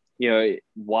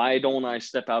 why don't I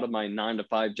step out of my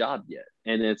 9-to-5 job yet?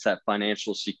 And it's that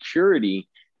financial security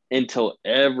until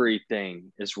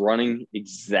everything is running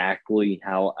exactly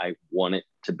how I want it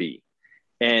to be.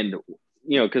 And,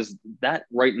 because that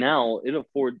right now, it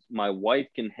affords, my wife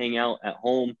can hang out at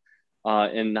home.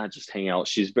 And not just hang out.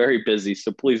 She's very busy,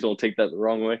 so please don't take that the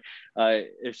wrong way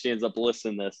if she ends up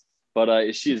listening to this.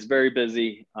 But she is very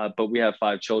busy, but we have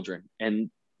 5 children, and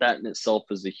that in itself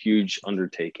is a huge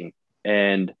undertaking.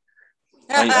 And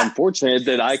I'm fortunate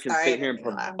that I can sit here and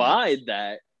provide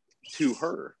that to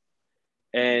her,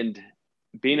 and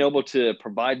being able to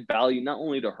provide value not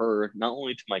only to her, not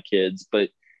only to my kids, but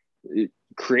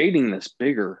creating this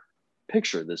bigger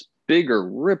picture, this bigger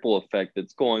ripple effect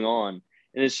that's going on.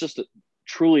 And it's just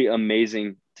truly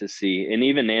amazing to see. And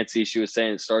even Nancy, she was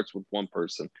saying it starts with one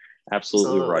person.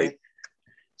 Absolutely right.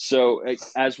 So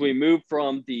as we move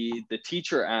from the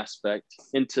teacher aspect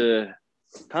into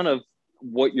kind of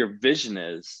what your vision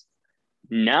is,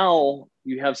 now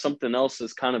you have something else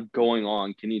that's kind of going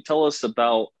on. Can you tell us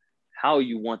about how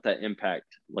you want that impact?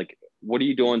 Like, what are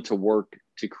you doing to work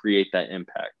to create that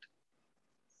impact?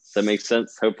 Does that make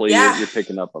sense? Hopefully you're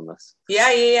picking up on this.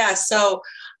 Yeah. So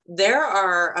there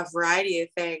are a variety of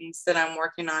things that I'm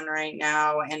working on right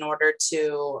now in order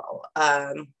to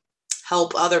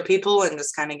help other people and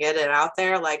just kind of get it out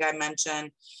there. Like I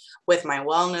mentioned with my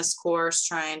wellness course,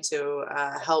 trying to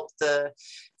help the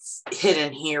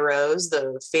hidden heroes,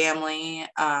 the family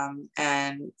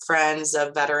and friends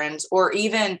of veterans, or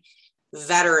even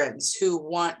veterans who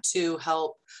want to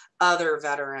help other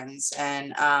veterans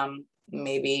and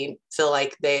maybe feel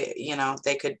like they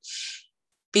could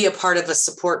be a part of a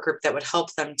support group that would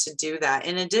help them to do that.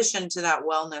 In addition to that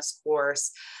wellness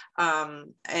course,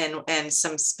 and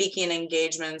some speaking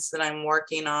engagements that I'm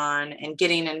working on and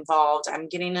getting involved. I'm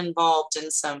getting involved in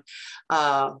some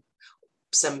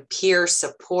peer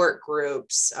support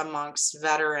groups amongst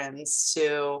veterans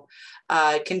to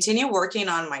continue working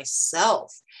on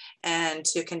myself and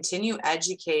to continue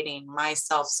educating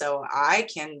myself so I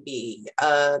can be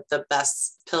the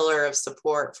best pillar of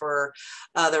support for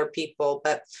other people.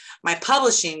 But my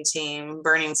publishing team,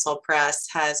 Burning Soul Press,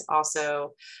 has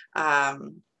also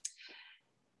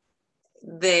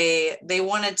they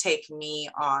want to take me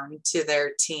on to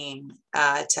their team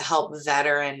to help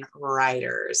veteran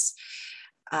writers.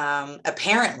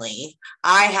 apparently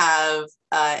I have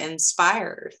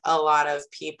inspired a lot of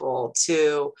people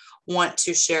to want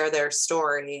to share their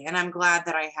story. And I'm glad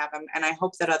that I have them. And I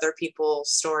hope that other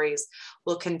people's stories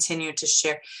will continue to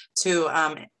share, to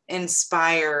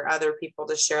inspire other people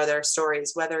to share their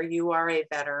stories, whether you are a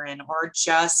veteran or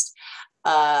just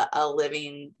a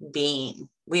living being.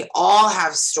 We all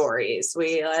have stories.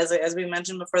 We, as we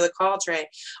mentioned before the call, Trey,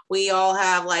 we all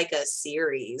have like a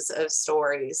series of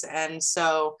stories. And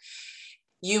so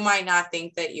you might not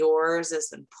think that yours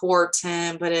is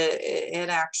important, but it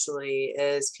actually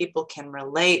is. People can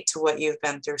relate to what you've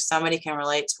been through. Somebody can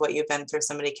relate to what you've been through.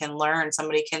 Somebody can learn.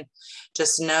 Somebody can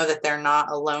just know that they're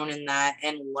not alone in that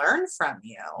and learn from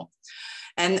you.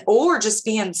 And or just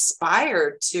be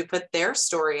inspired to put their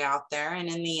story out there, and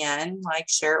in the end, like,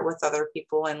 share it with other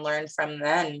people and learn from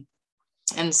them.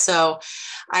 And so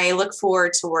I look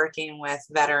forward to working with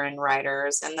veteran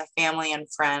writers and the family and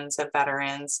friends of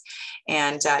veterans,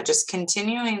 and just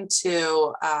continuing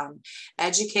to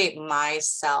educate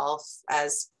myself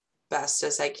as best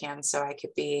as I can so I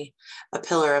could be a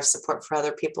pillar of support for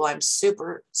other people. I'm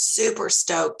super, super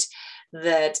stoked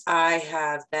that I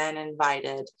have been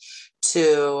invited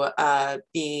to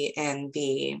be in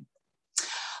the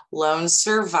Lone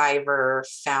Survivor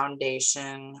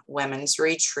Foundation Women's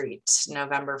Retreat,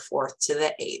 November 4th to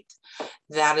the 8th.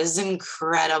 That is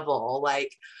incredible.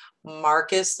 Like,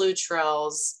 Marcus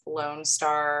Luttrell's Lone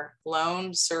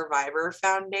Survivor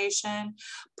Foundation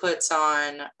puts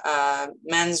on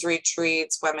men's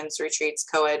retreats, women's retreats,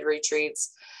 co-ed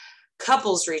retreats,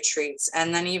 couples retreats,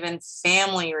 and then even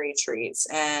family retreats.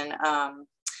 And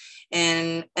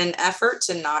in an effort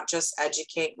to not just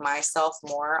educate myself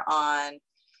more on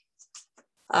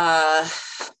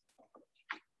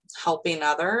helping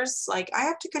others, like, I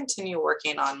have to continue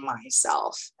working on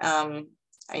myself. I'm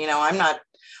not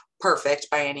perfect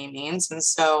by any means. And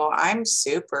so I'm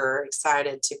super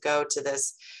excited to go to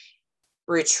this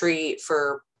retreat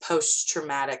for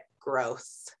post-traumatic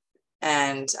growth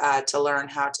and to learn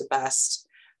how to best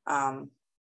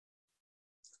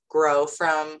grow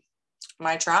from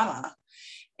my trauma,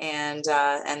 and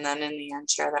then in the end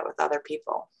share that with other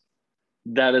people.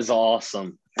 That is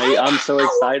awesome. Hey, I'm so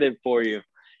excited for you.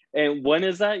 And when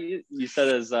is that? You said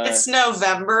it's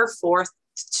November 4th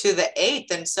to the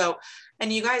 8th.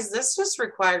 And you guys, this just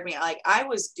required me, like, I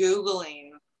was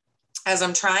Googling as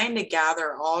I'm trying to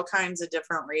gather all kinds of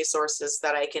different resources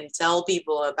that I can tell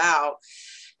people about.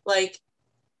 Like,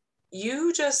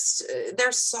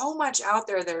 there's so much out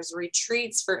there. There's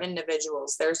retreats for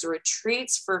individuals, there's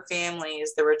retreats for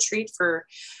families, the retreat for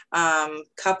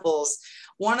couples.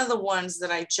 One of the ones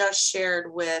that I just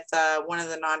shared with one of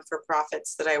the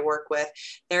non-for-profits that I work with,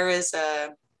 there is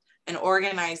an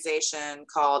organization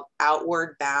called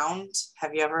Outward Bound.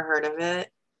 Have you ever heard of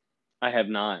it? I have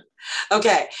not.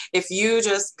 Okay, if you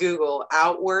just Google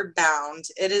Outward Bound,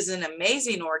 it is an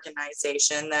amazing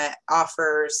organization that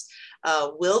offers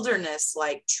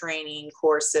wilderness-like training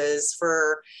courses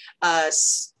for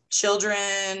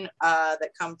children that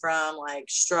come from, like,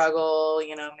 struggle,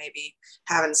 maybe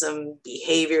having some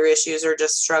behavior issues or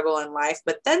just struggle in life.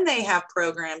 But then they have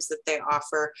programs that they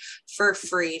offer for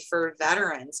free for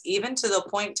veterans, even to the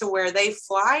point to where they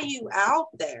fly you out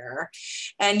there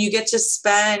and you get to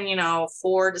spend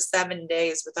 4 to 7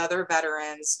 days with other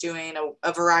veterans doing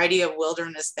a variety of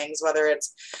wilderness things, whether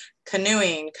it's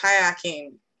canoeing,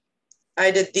 kayaking.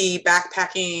 I did the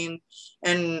backpacking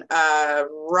and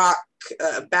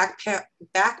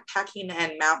backpacking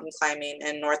and mountain climbing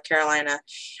in North Carolina.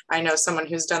 I know someone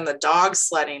who's done the dog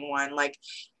sledding one. Like,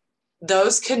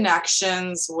 those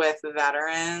connections with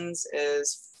veterans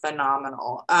is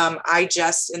phenomenal. I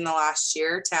just in the last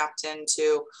year tapped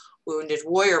into Wounded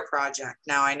Warrior Project.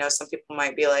 Now, I know some people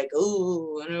might be like,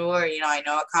 "Ooh, Wounded Warrior," I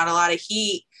know it caught a lot of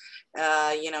heat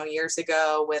years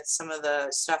ago with some of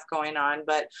the stuff going on,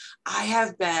 but I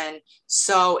have been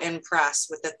so impressed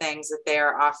with the things that they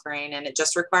are offering. And it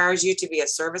just requires you to be a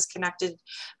service connected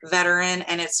veteran,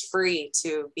 and it's free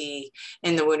to be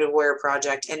in the Wounded Warrior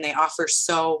Project. And they offer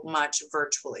so much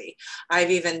virtually. I've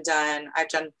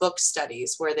done book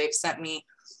studies where they've sent me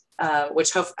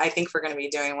which I think we're going to be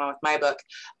doing one with my book,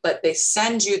 but they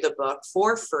send you the book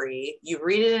for free. You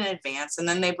read it in advance, and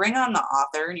then they bring on the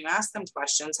author and you ask them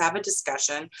questions, have a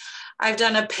discussion. I've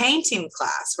done a painting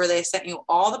class where they sent you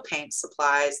all the paint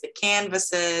supplies, the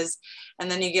canvases,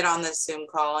 and then you get on this Zoom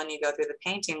call and you go through the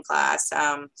painting class.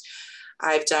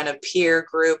 I've done a peer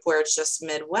group where it's just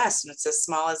Midwest and it's as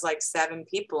small as like 7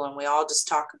 people, and we all just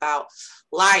talk about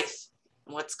life,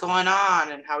 what's going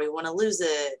on, and how we want to lose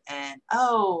it, and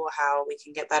how we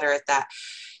can get better at that.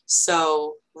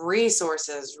 So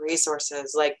resources,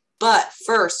 like, But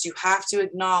first, you have to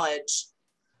acknowledge,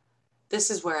 this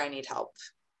is where I need help.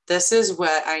 This is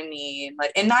what I need.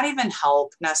 Like, and not even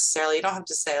help necessarily. You don't have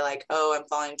to say like, oh, I'm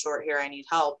falling short here, I need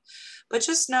help. But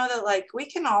just know that like we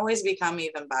can always become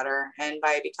even better. And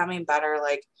by becoming better,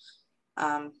 like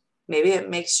maybe it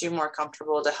makes you more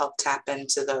comfortable to help tap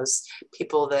into those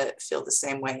people that feel the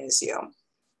same way as you.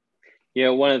 Yeah,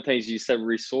 one of the things you said,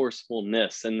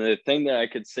 resourcefulness. And the thing that I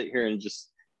could sit here and just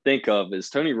think of is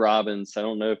Tony Robbins. I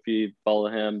don't know if you follow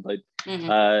him, but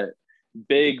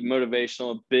big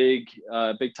motivational, big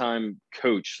time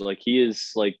coach. Like he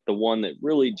is like the one that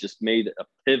really just made a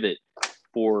pivot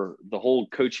for the whole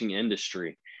coaching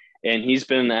industry. And he's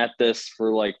been at this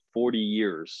for like 40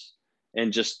 years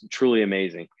and just truly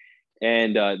amazing.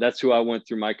 And that's who I went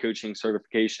through my coaching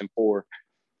certification for.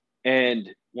 And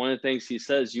one of the things he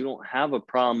says, you don't have a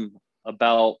problem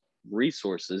about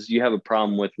resources. You have a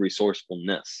problem with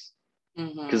resourcefulness,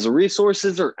 because the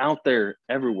resources are out there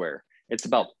everywhere. It's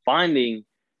about finding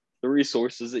the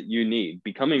resources that you need,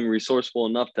 becoming resourceful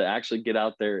enough to actually get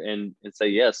out there and say,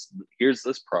 yes, here's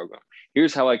this program.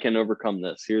 Here's how I can overcome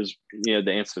this. Here's,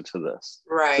 the answer to this.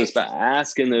 Right. So it's about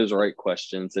asking those right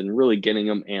questions and really getting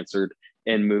them answered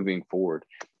and moving forward.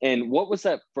 And what was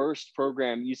that first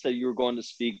program you said you were going to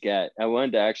speak at? I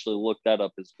wanted to actually look that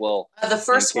up as well. The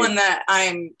first one that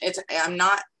I'm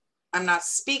not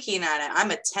speaking at it.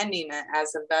 I'm attending it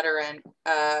as a veteran,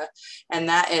 and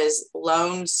that is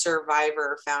Lone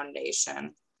Survivor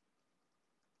Foundation.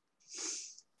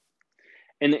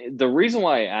 And the reason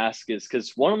why I ask is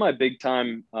because one of my big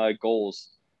time goals,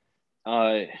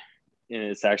 and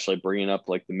it's actually bringing up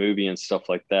like the movie and stuff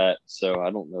like that. So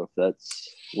I don't know if that's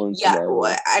Lone Survivor.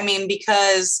 Yeah, I mean,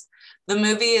 because the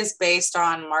movie is based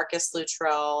on Marcus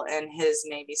Luttrell and his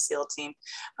Navy SEAL team.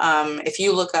 If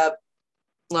you look up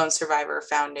Lone Survivor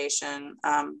Foundation,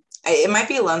 it might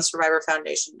be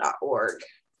lonesurvivorfoundation.org.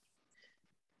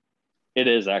 It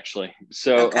is actually.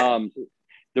 So okay.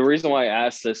 The reason why I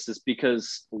asked this is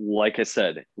because, like I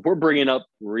said, we're bringing up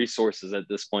resources at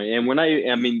this point. And when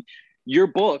I mean, your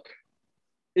book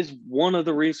is one of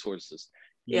the resources.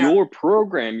 Yeah. Your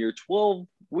program, your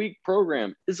 12-week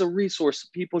program, is a resource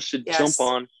people should jump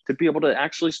on to be able to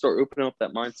actually start opening up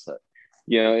that mindset.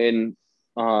 And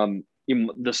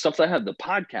the stuff that I have, the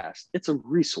podcast, it's a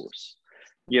resource.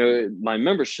 My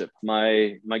membership,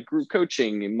 my group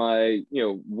coaching, my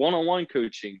one-on-one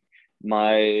coaching,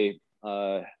 my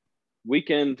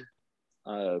weekend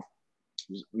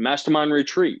mastermind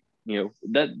retreat.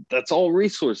 That's all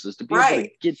resources to be able to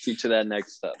get you to that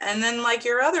next step. And then like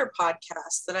your other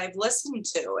podcasts that I've listened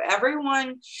to,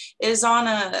 everyone is on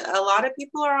a lot of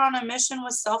people are on a mission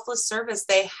with selfless service.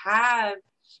 They have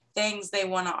things they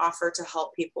want to offer to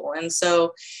help people. And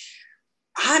so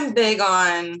I'm big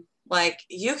on like,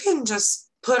 you can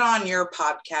just put on your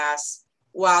podcast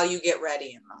while you get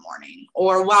ready in the morning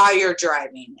or while you're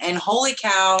driving, and holy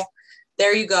cow,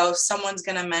 there you go. Someone's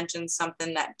going to mention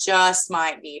something that just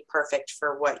might be perfect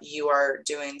for what you are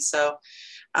doing. So,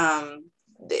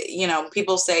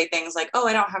 people say things like, oh,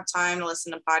 I don't have time to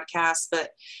listen to podcasts.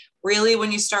 But really,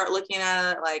 when you start looking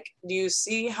at it, like, do you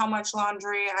see how much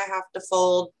laundry I have to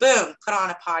fold? Boom, put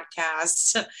on a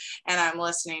podcast and I'm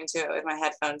listening to it with my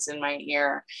headphones in my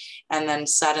ear. And then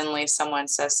suddenly someone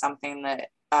says something that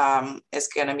is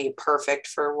going to be perfect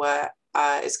for what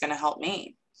is going to help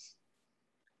me.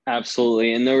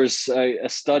 Absolutely. And there was a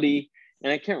study,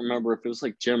 and I can't remember if it was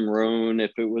like Jim Rohn,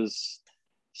 if it was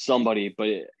somebody, but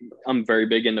I'm very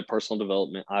big into personal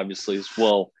development, obviously, as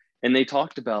well. And they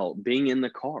talked about being in the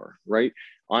car, right?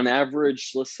 On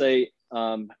average, let's say,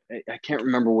 I can't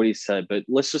remember what he said, but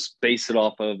let's just base it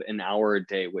off of an hour a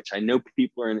day, which I know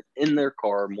people are in their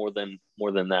car more than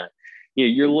that.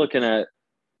 You're looking at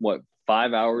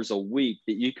 5 hours a week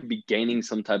that you could be gaining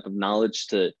some type of knowledge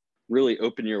to really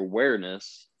open your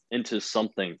awareness into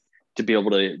something to be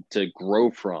able to grow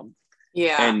from.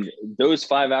 Yeah. And those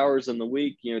 5 hours in the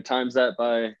week, times that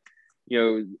by,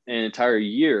 an entire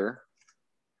year,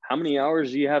 how many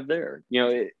hours do you have there?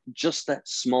 Just that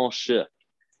small shift.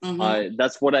 Mm-hmm.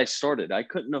 That's what I started. I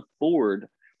couldn't afford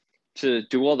to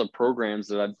do all the programs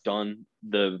that I've done,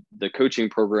 the coaching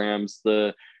programs,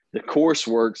 the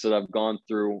courseworks that I've gone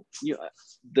through.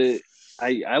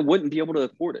 I wouldn't be able to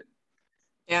afford it.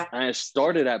 Yeah. And I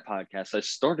started at podcasts. I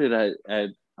started at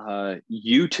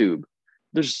YouTube.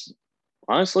 There's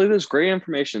great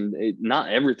information. Not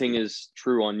everything is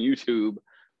true on YouTube,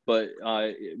 but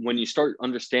when you start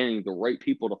understanding the right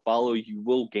people to follow, you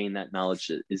will gain that knowledge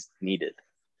that is needed.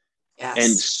 Yes.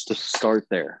 And to start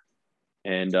there.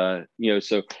 And,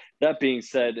 so that being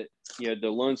said, the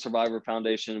Lone Survivor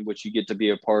Foundation, which you get to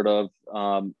be a part of,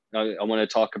 I want to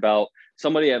talk about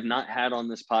somebody I've not had on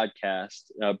this podcast,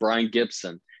 Brian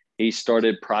Gibson. He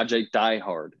started Project Die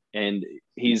Hard, and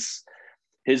his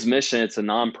mission, it's a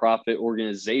nonprofit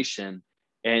organization,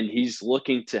 and he's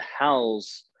looking to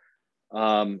house,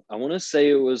 I want to say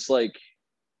it was like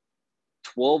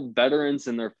 12 veterans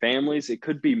and their families. It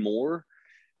could be more,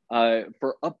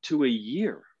 for up to a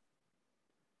year.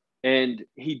 And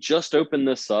he just opened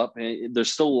this up, and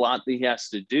there's still a lot that he has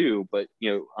to do, but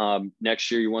next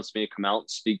year he wants me to come out and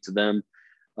speak to them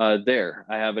there.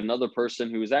 I have another person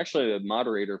who is actually a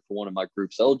moderator for one of my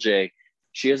groups, LJ.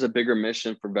 She has a bigger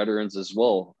mission for veterans as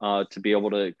well, to be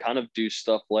able to kind of do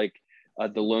stuff like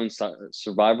the Lone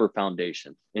Survivor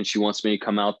Foundation. And she wants me to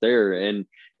come out there and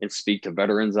speak to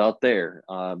veterans out there.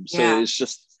 So it's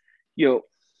just,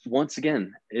 once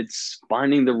again, it's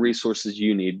finding the resources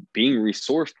you need, being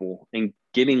resourceful, and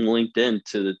getting linked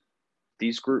into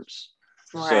these groups.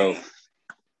 Right. So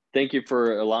thank you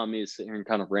for allowing me to sit here and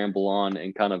kind of ramble on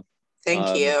and kind of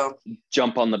thank you.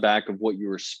 Jump on the back of what you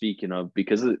were speaking of,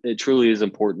 because it truly is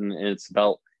important, and it's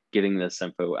about getting this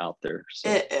info out there. So.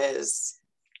 It is.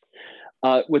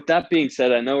 With that being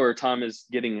said, I know our time is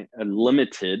getting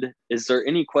limited. Is there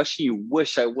any question you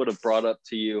wish I would have brought up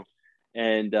to you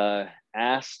and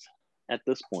asked at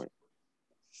this point?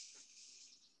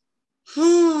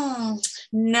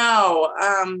 No.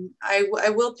 I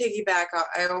will piggyback.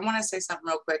 I want to say something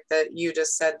real quick that you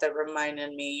just said that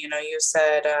reminded me. You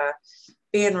said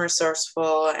being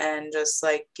resourceful and just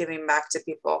like giving back to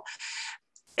people.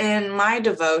 In my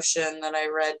devotion that I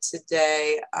read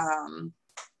today,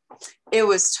 it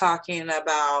was talking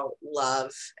about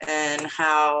love and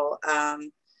how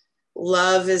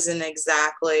love isn't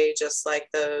exactly just like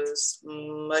those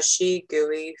mushy,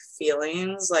 gooey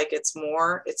feelings. Like it's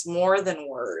more than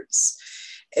words.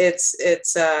 It's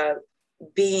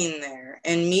being there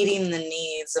and meeting the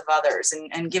needs of others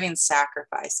and giving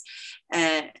sacrifice.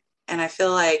 And I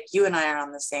feel like you and I are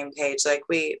on the same page. Like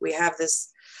we have this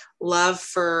love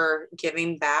for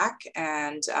giving back,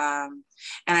 and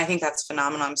I think that's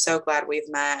phenomenal. I'm so glad we've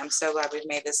met. I'm so glad we've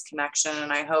made this connection,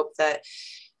 and I hope that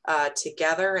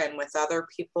together and with other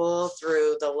people,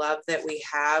 through the love that we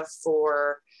have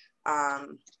for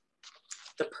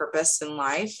the purpose in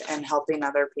life and helping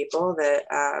other people,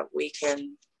 that we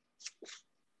can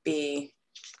be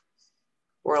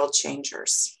world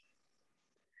changers.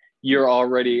 You're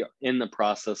already in the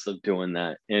process of doing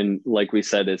that. And like we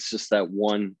said, it's just that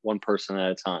one person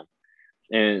at a time.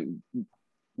 And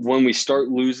when we start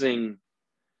losing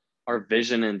our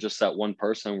vision in just that one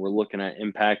person, we're looking at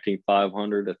impacting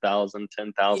 500, 1,000,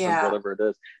 10,000, whatever it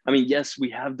is. I mean, yes, we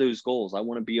have those goals. I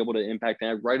want to be able to impact, and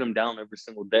I write them down every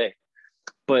single day.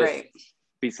 But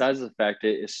besides the fact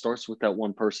that it starts with that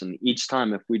one person, each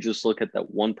time, if we just look at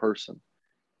that one person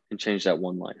and change that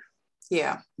one life,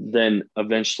 then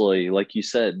eventually, like you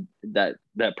said, that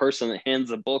person that hands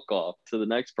the book off to the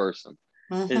next person,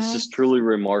 it's just truly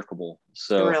remarkable.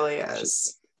 So it really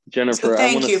is. Jennifer, so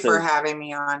thank you for having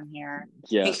me on here.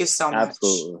 Yeah, thank you so much.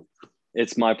 Absolutely.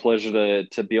 It's my pleasure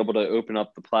to be able to open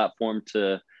up the platform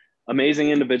to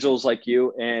amazing individuals like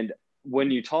you. And when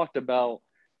you talked about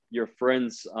your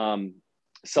friend's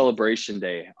celebration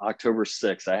day, October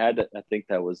 6th, I think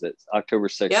that was it, October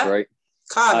 6th, right?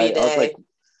 Coffee Day. I was like,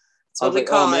 that's what we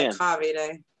call it, Coffee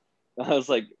Day. I was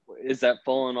like, is that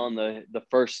falling on the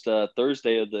first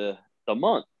Thursday of the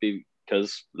month?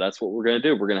 Because that's what we're going to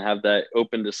do. We're going to have that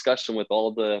open discussion with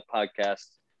all the podcast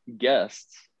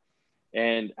guests.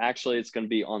 And actually, it's going to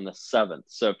be on the 7th.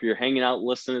 So if you're hanging out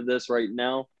listening to this right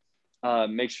now,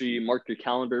 make sure you mark your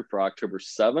calendar for October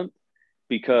 7th,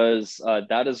 because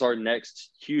that is our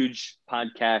next huge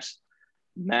podcast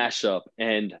mashup.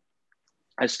 And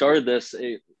I started this,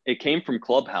 it came from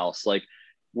Clubhouse, like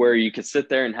where you could sit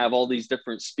there and have all these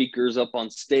different speakers up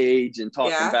on stage and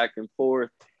talking back and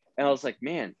forth. And I was like,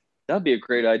 man, that'd be a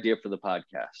great idea for the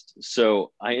podcast.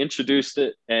 So I introduced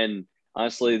it, and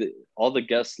honestly, all the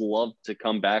guests love to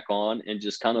come back on and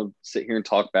just kind of sit here and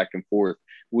talk back and forth.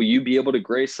 Will you be able to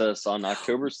grace us on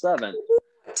October 7th?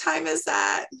 What time is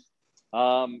that?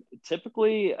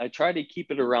 Typically I try to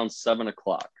keep it around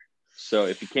 7:00. So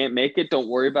if you can't make it, don't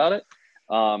worry about it.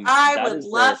 I would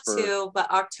love to,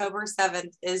 but October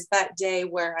 7th is that day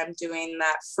where I'm doing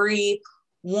that free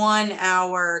 1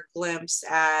 hour glimpse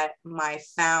at my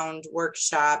Found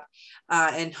workshop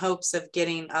in hopes of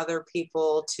getting other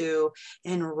people to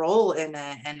enroll in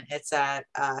it. And it's at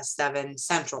 7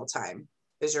 Central Time.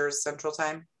 Is yours Central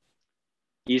Time?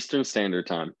 Eastern Standard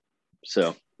Time.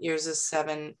 So yours is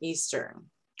 7 Eastern.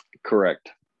 Correct.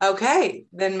 Okay,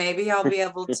 then maybe I'll be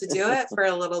able to do it for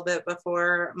a little bit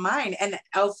before mine. And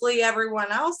hopefully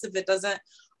everyone else, if it doesn't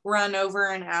run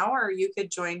over an hour, you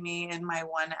could join me in my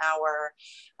 1 hour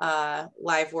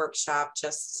live workshop.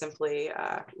 Just simply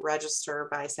register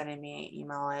by sending me an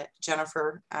email at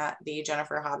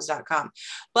jennifer@thejenniferhobbs.com.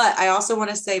 But I also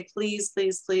want to say, please,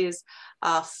 please, please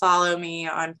follow me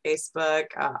on Facebook,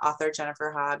 author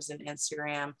Jennifer Hobbs, and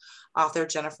Instagram, author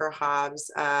Jennifer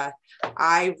Hobbs. I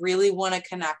really want to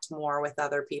connect more with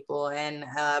other people, and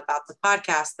about the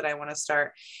podcast that I want to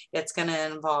start, it's going to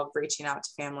involve reaching out to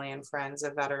family and friends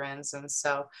of veterans. And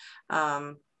so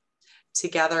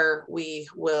together we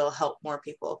will help more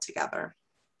people together.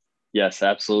 Yes,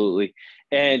 absolutely.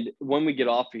 And when we get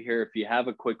off of here, if you have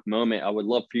a quick moment, I would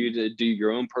love for you to do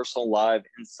your own personal live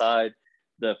inside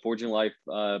the Forging Life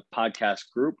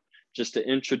podcast group, just to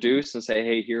introduce and say,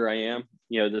 hey, here I am.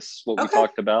 This is what we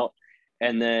talked about.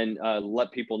 And then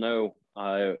let people know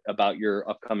about your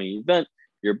upcoming event,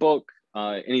 your book,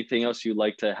 anything else you'd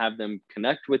like to have them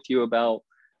connect with you about.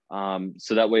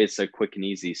 So that way it's a quick and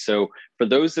easy. So for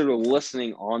those that are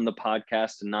listening on the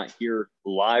podcast and not here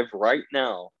live right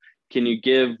now, can you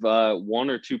give one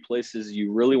or two places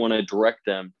you really want to direct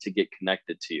them to get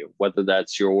connected to you? Whether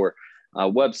that's your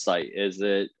website, is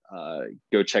it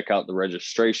go check out the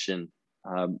registration,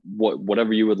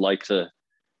 whatever you would like to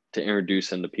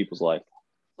introduce into people's life?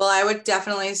 Well, I would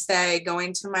definitely say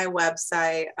going to my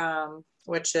website,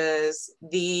 which is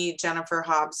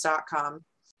thejenniferhobbs.com.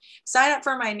 Sign up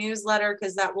for my newsletter,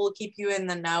 because that will keep you in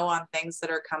the know on things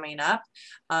that are coming up,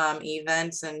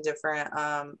 events and different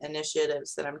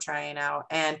initiatives that I'm trying out,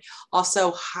 and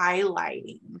also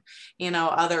highlighting,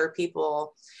 other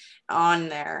people on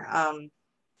there.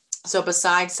 So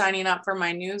besides signing up for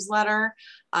my newsletter,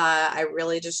 I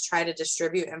really just try to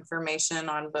distribute information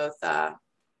on both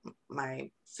my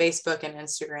Facebook and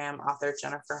Instagram, author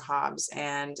Jennifer Hobbs.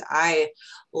 And I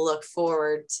look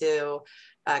forward to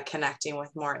connecting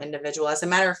with more individuals. As a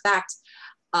matter of fact,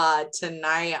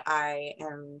 tonight I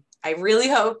really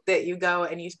hope that you go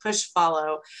and you push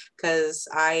follow, because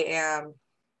I am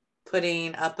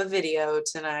putting up a video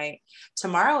tonight.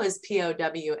 Tomorrow is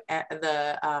POW,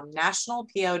 the National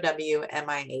POW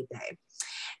MIA Day.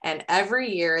 And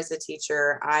every year as a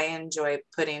teacher, I enjoy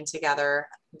putting together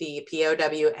the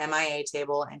POW MIA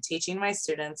table and teaching my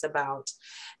students about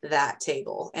that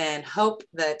table, and hope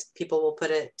that people will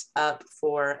put it up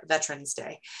for Veterans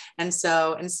Day. And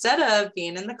so instead of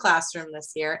being in the classroom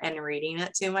this year and reading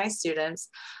it to my students,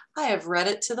 I have read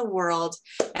it to the world,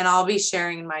 and I'll be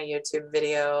sharing my YouTube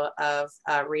video of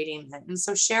reading it. And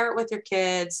so share it with your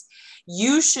kids.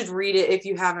 You should read it if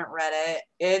you haven't read it.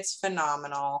 It's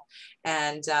phenomenal.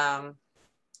 And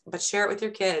but share it with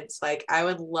your kids. Like, I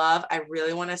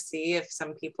really want to see if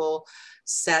some people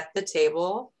set the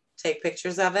table, take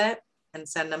pictures of it, and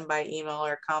send them by email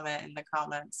or comment in the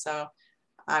comments. So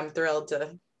I'm thrilled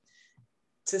to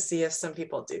see if some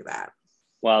people do that.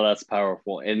 Wow, that's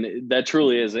powerful. And that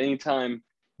truly is. Anytime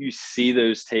you see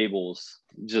those tables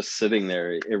just sitting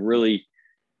there,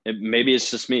 maybe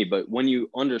it's just me, but when you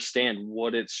understand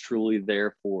what it's truly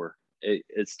there for,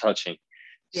 it's touching.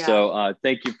 Yeah. So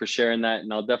thank you for sharing that.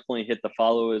 And I'll definitely hit the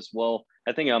follow as well.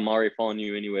 I think I'm already following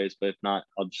you anyways, but if not,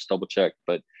 I'll just double check.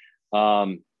 But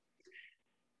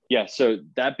yeah, so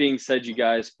that being said, you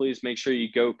guys, please make sure you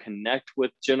go connect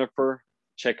with Jennifer.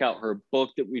 Check out her book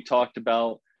that we talked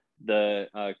about, the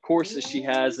course that she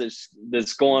has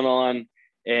that's going on,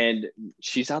 and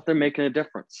she's out there making a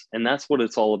difference. And that's what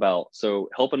it's all about. So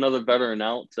help another veteran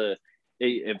out to,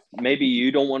 if maybe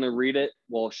you don't want to read it,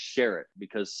 well, share it,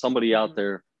 because somebody out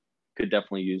there could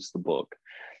definitely use the book.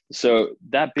 So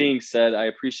that being said, I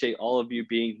appreciate all of you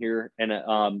being here. And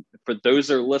for those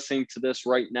that are listening to this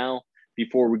right now,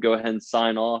 before we go ahead and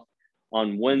sign off,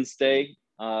 on Wednesday,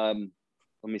 let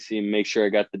me see, make sure I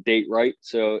got the date right.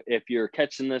 So if you're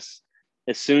catching this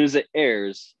as soon as it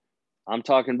airs, I'm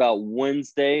talking about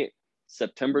Wednesday,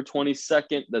 September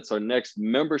 22nd. That's our next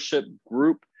membership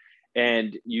group.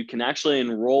 And you can actually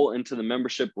enroll into the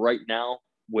membership right now,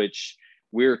 which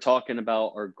we're talking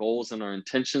about our goals and our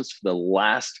intentions for the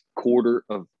last quarter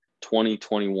of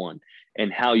 2021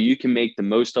 and how you can make the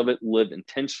most of it, live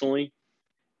intentionally,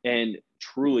 and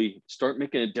truly start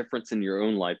making a difference in your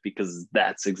own life, because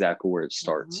that's exactly where it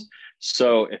starts.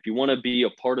 So if you want to be a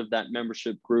part of that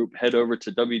membership group, head over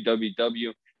to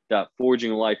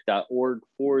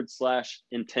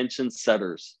www.forginglife.org/intention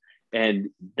setters. And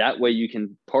that way you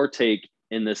can partake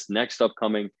in this next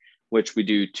upcoming, which we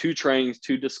do 2 trainings,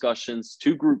 2 discussions,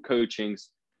 2 group coachings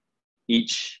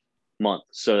each month.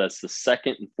 So that's the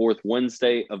 2nd and 4th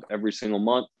Wednesday of every single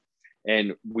month.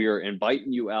 And we are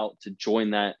inviting you out to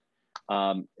join that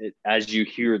as you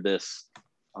hear this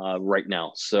right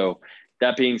now. So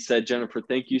that being said, Jennifer,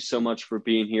 thank you so much for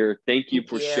being here. Thank you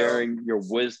for sharing your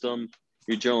wisdom,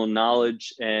 your general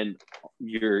knowledge, and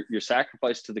your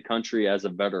sacrifice to the country as a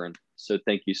veteran. So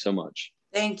thank you so much.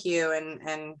 Thank you,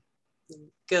 and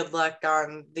good luck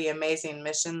on the amazing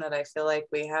mission that I feel like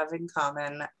we have in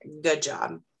common. Good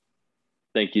job.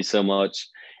 Thank you so much.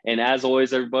 And as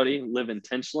always, everybody, live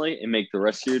intentionally and make the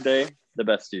rest of your day the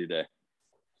best of your day.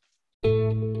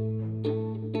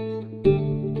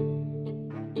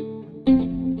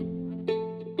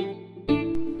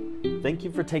 Thank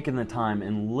you for taking the time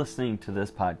and listening to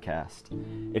this podcast.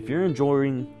 If you're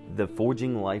enjoying the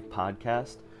Forging Life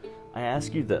podcast, I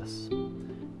ask you this.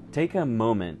 Take a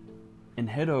moment and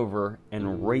head over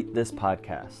and rate this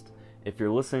podcast. If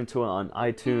you're listening to it on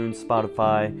iTunes,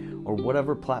 Spotify, or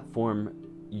whatever platform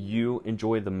you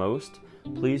enjoy the most,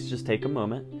 please just take a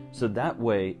moment so that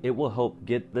way it will help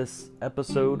get this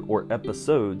episode or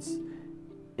episodes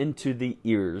into the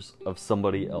ears of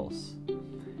somebody else.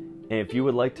 And if you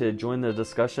would like to join the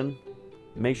discussion,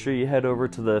 make sure you head over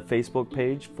to the Facebook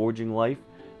page, Forging Life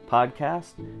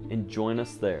Podcast, and join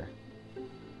us there.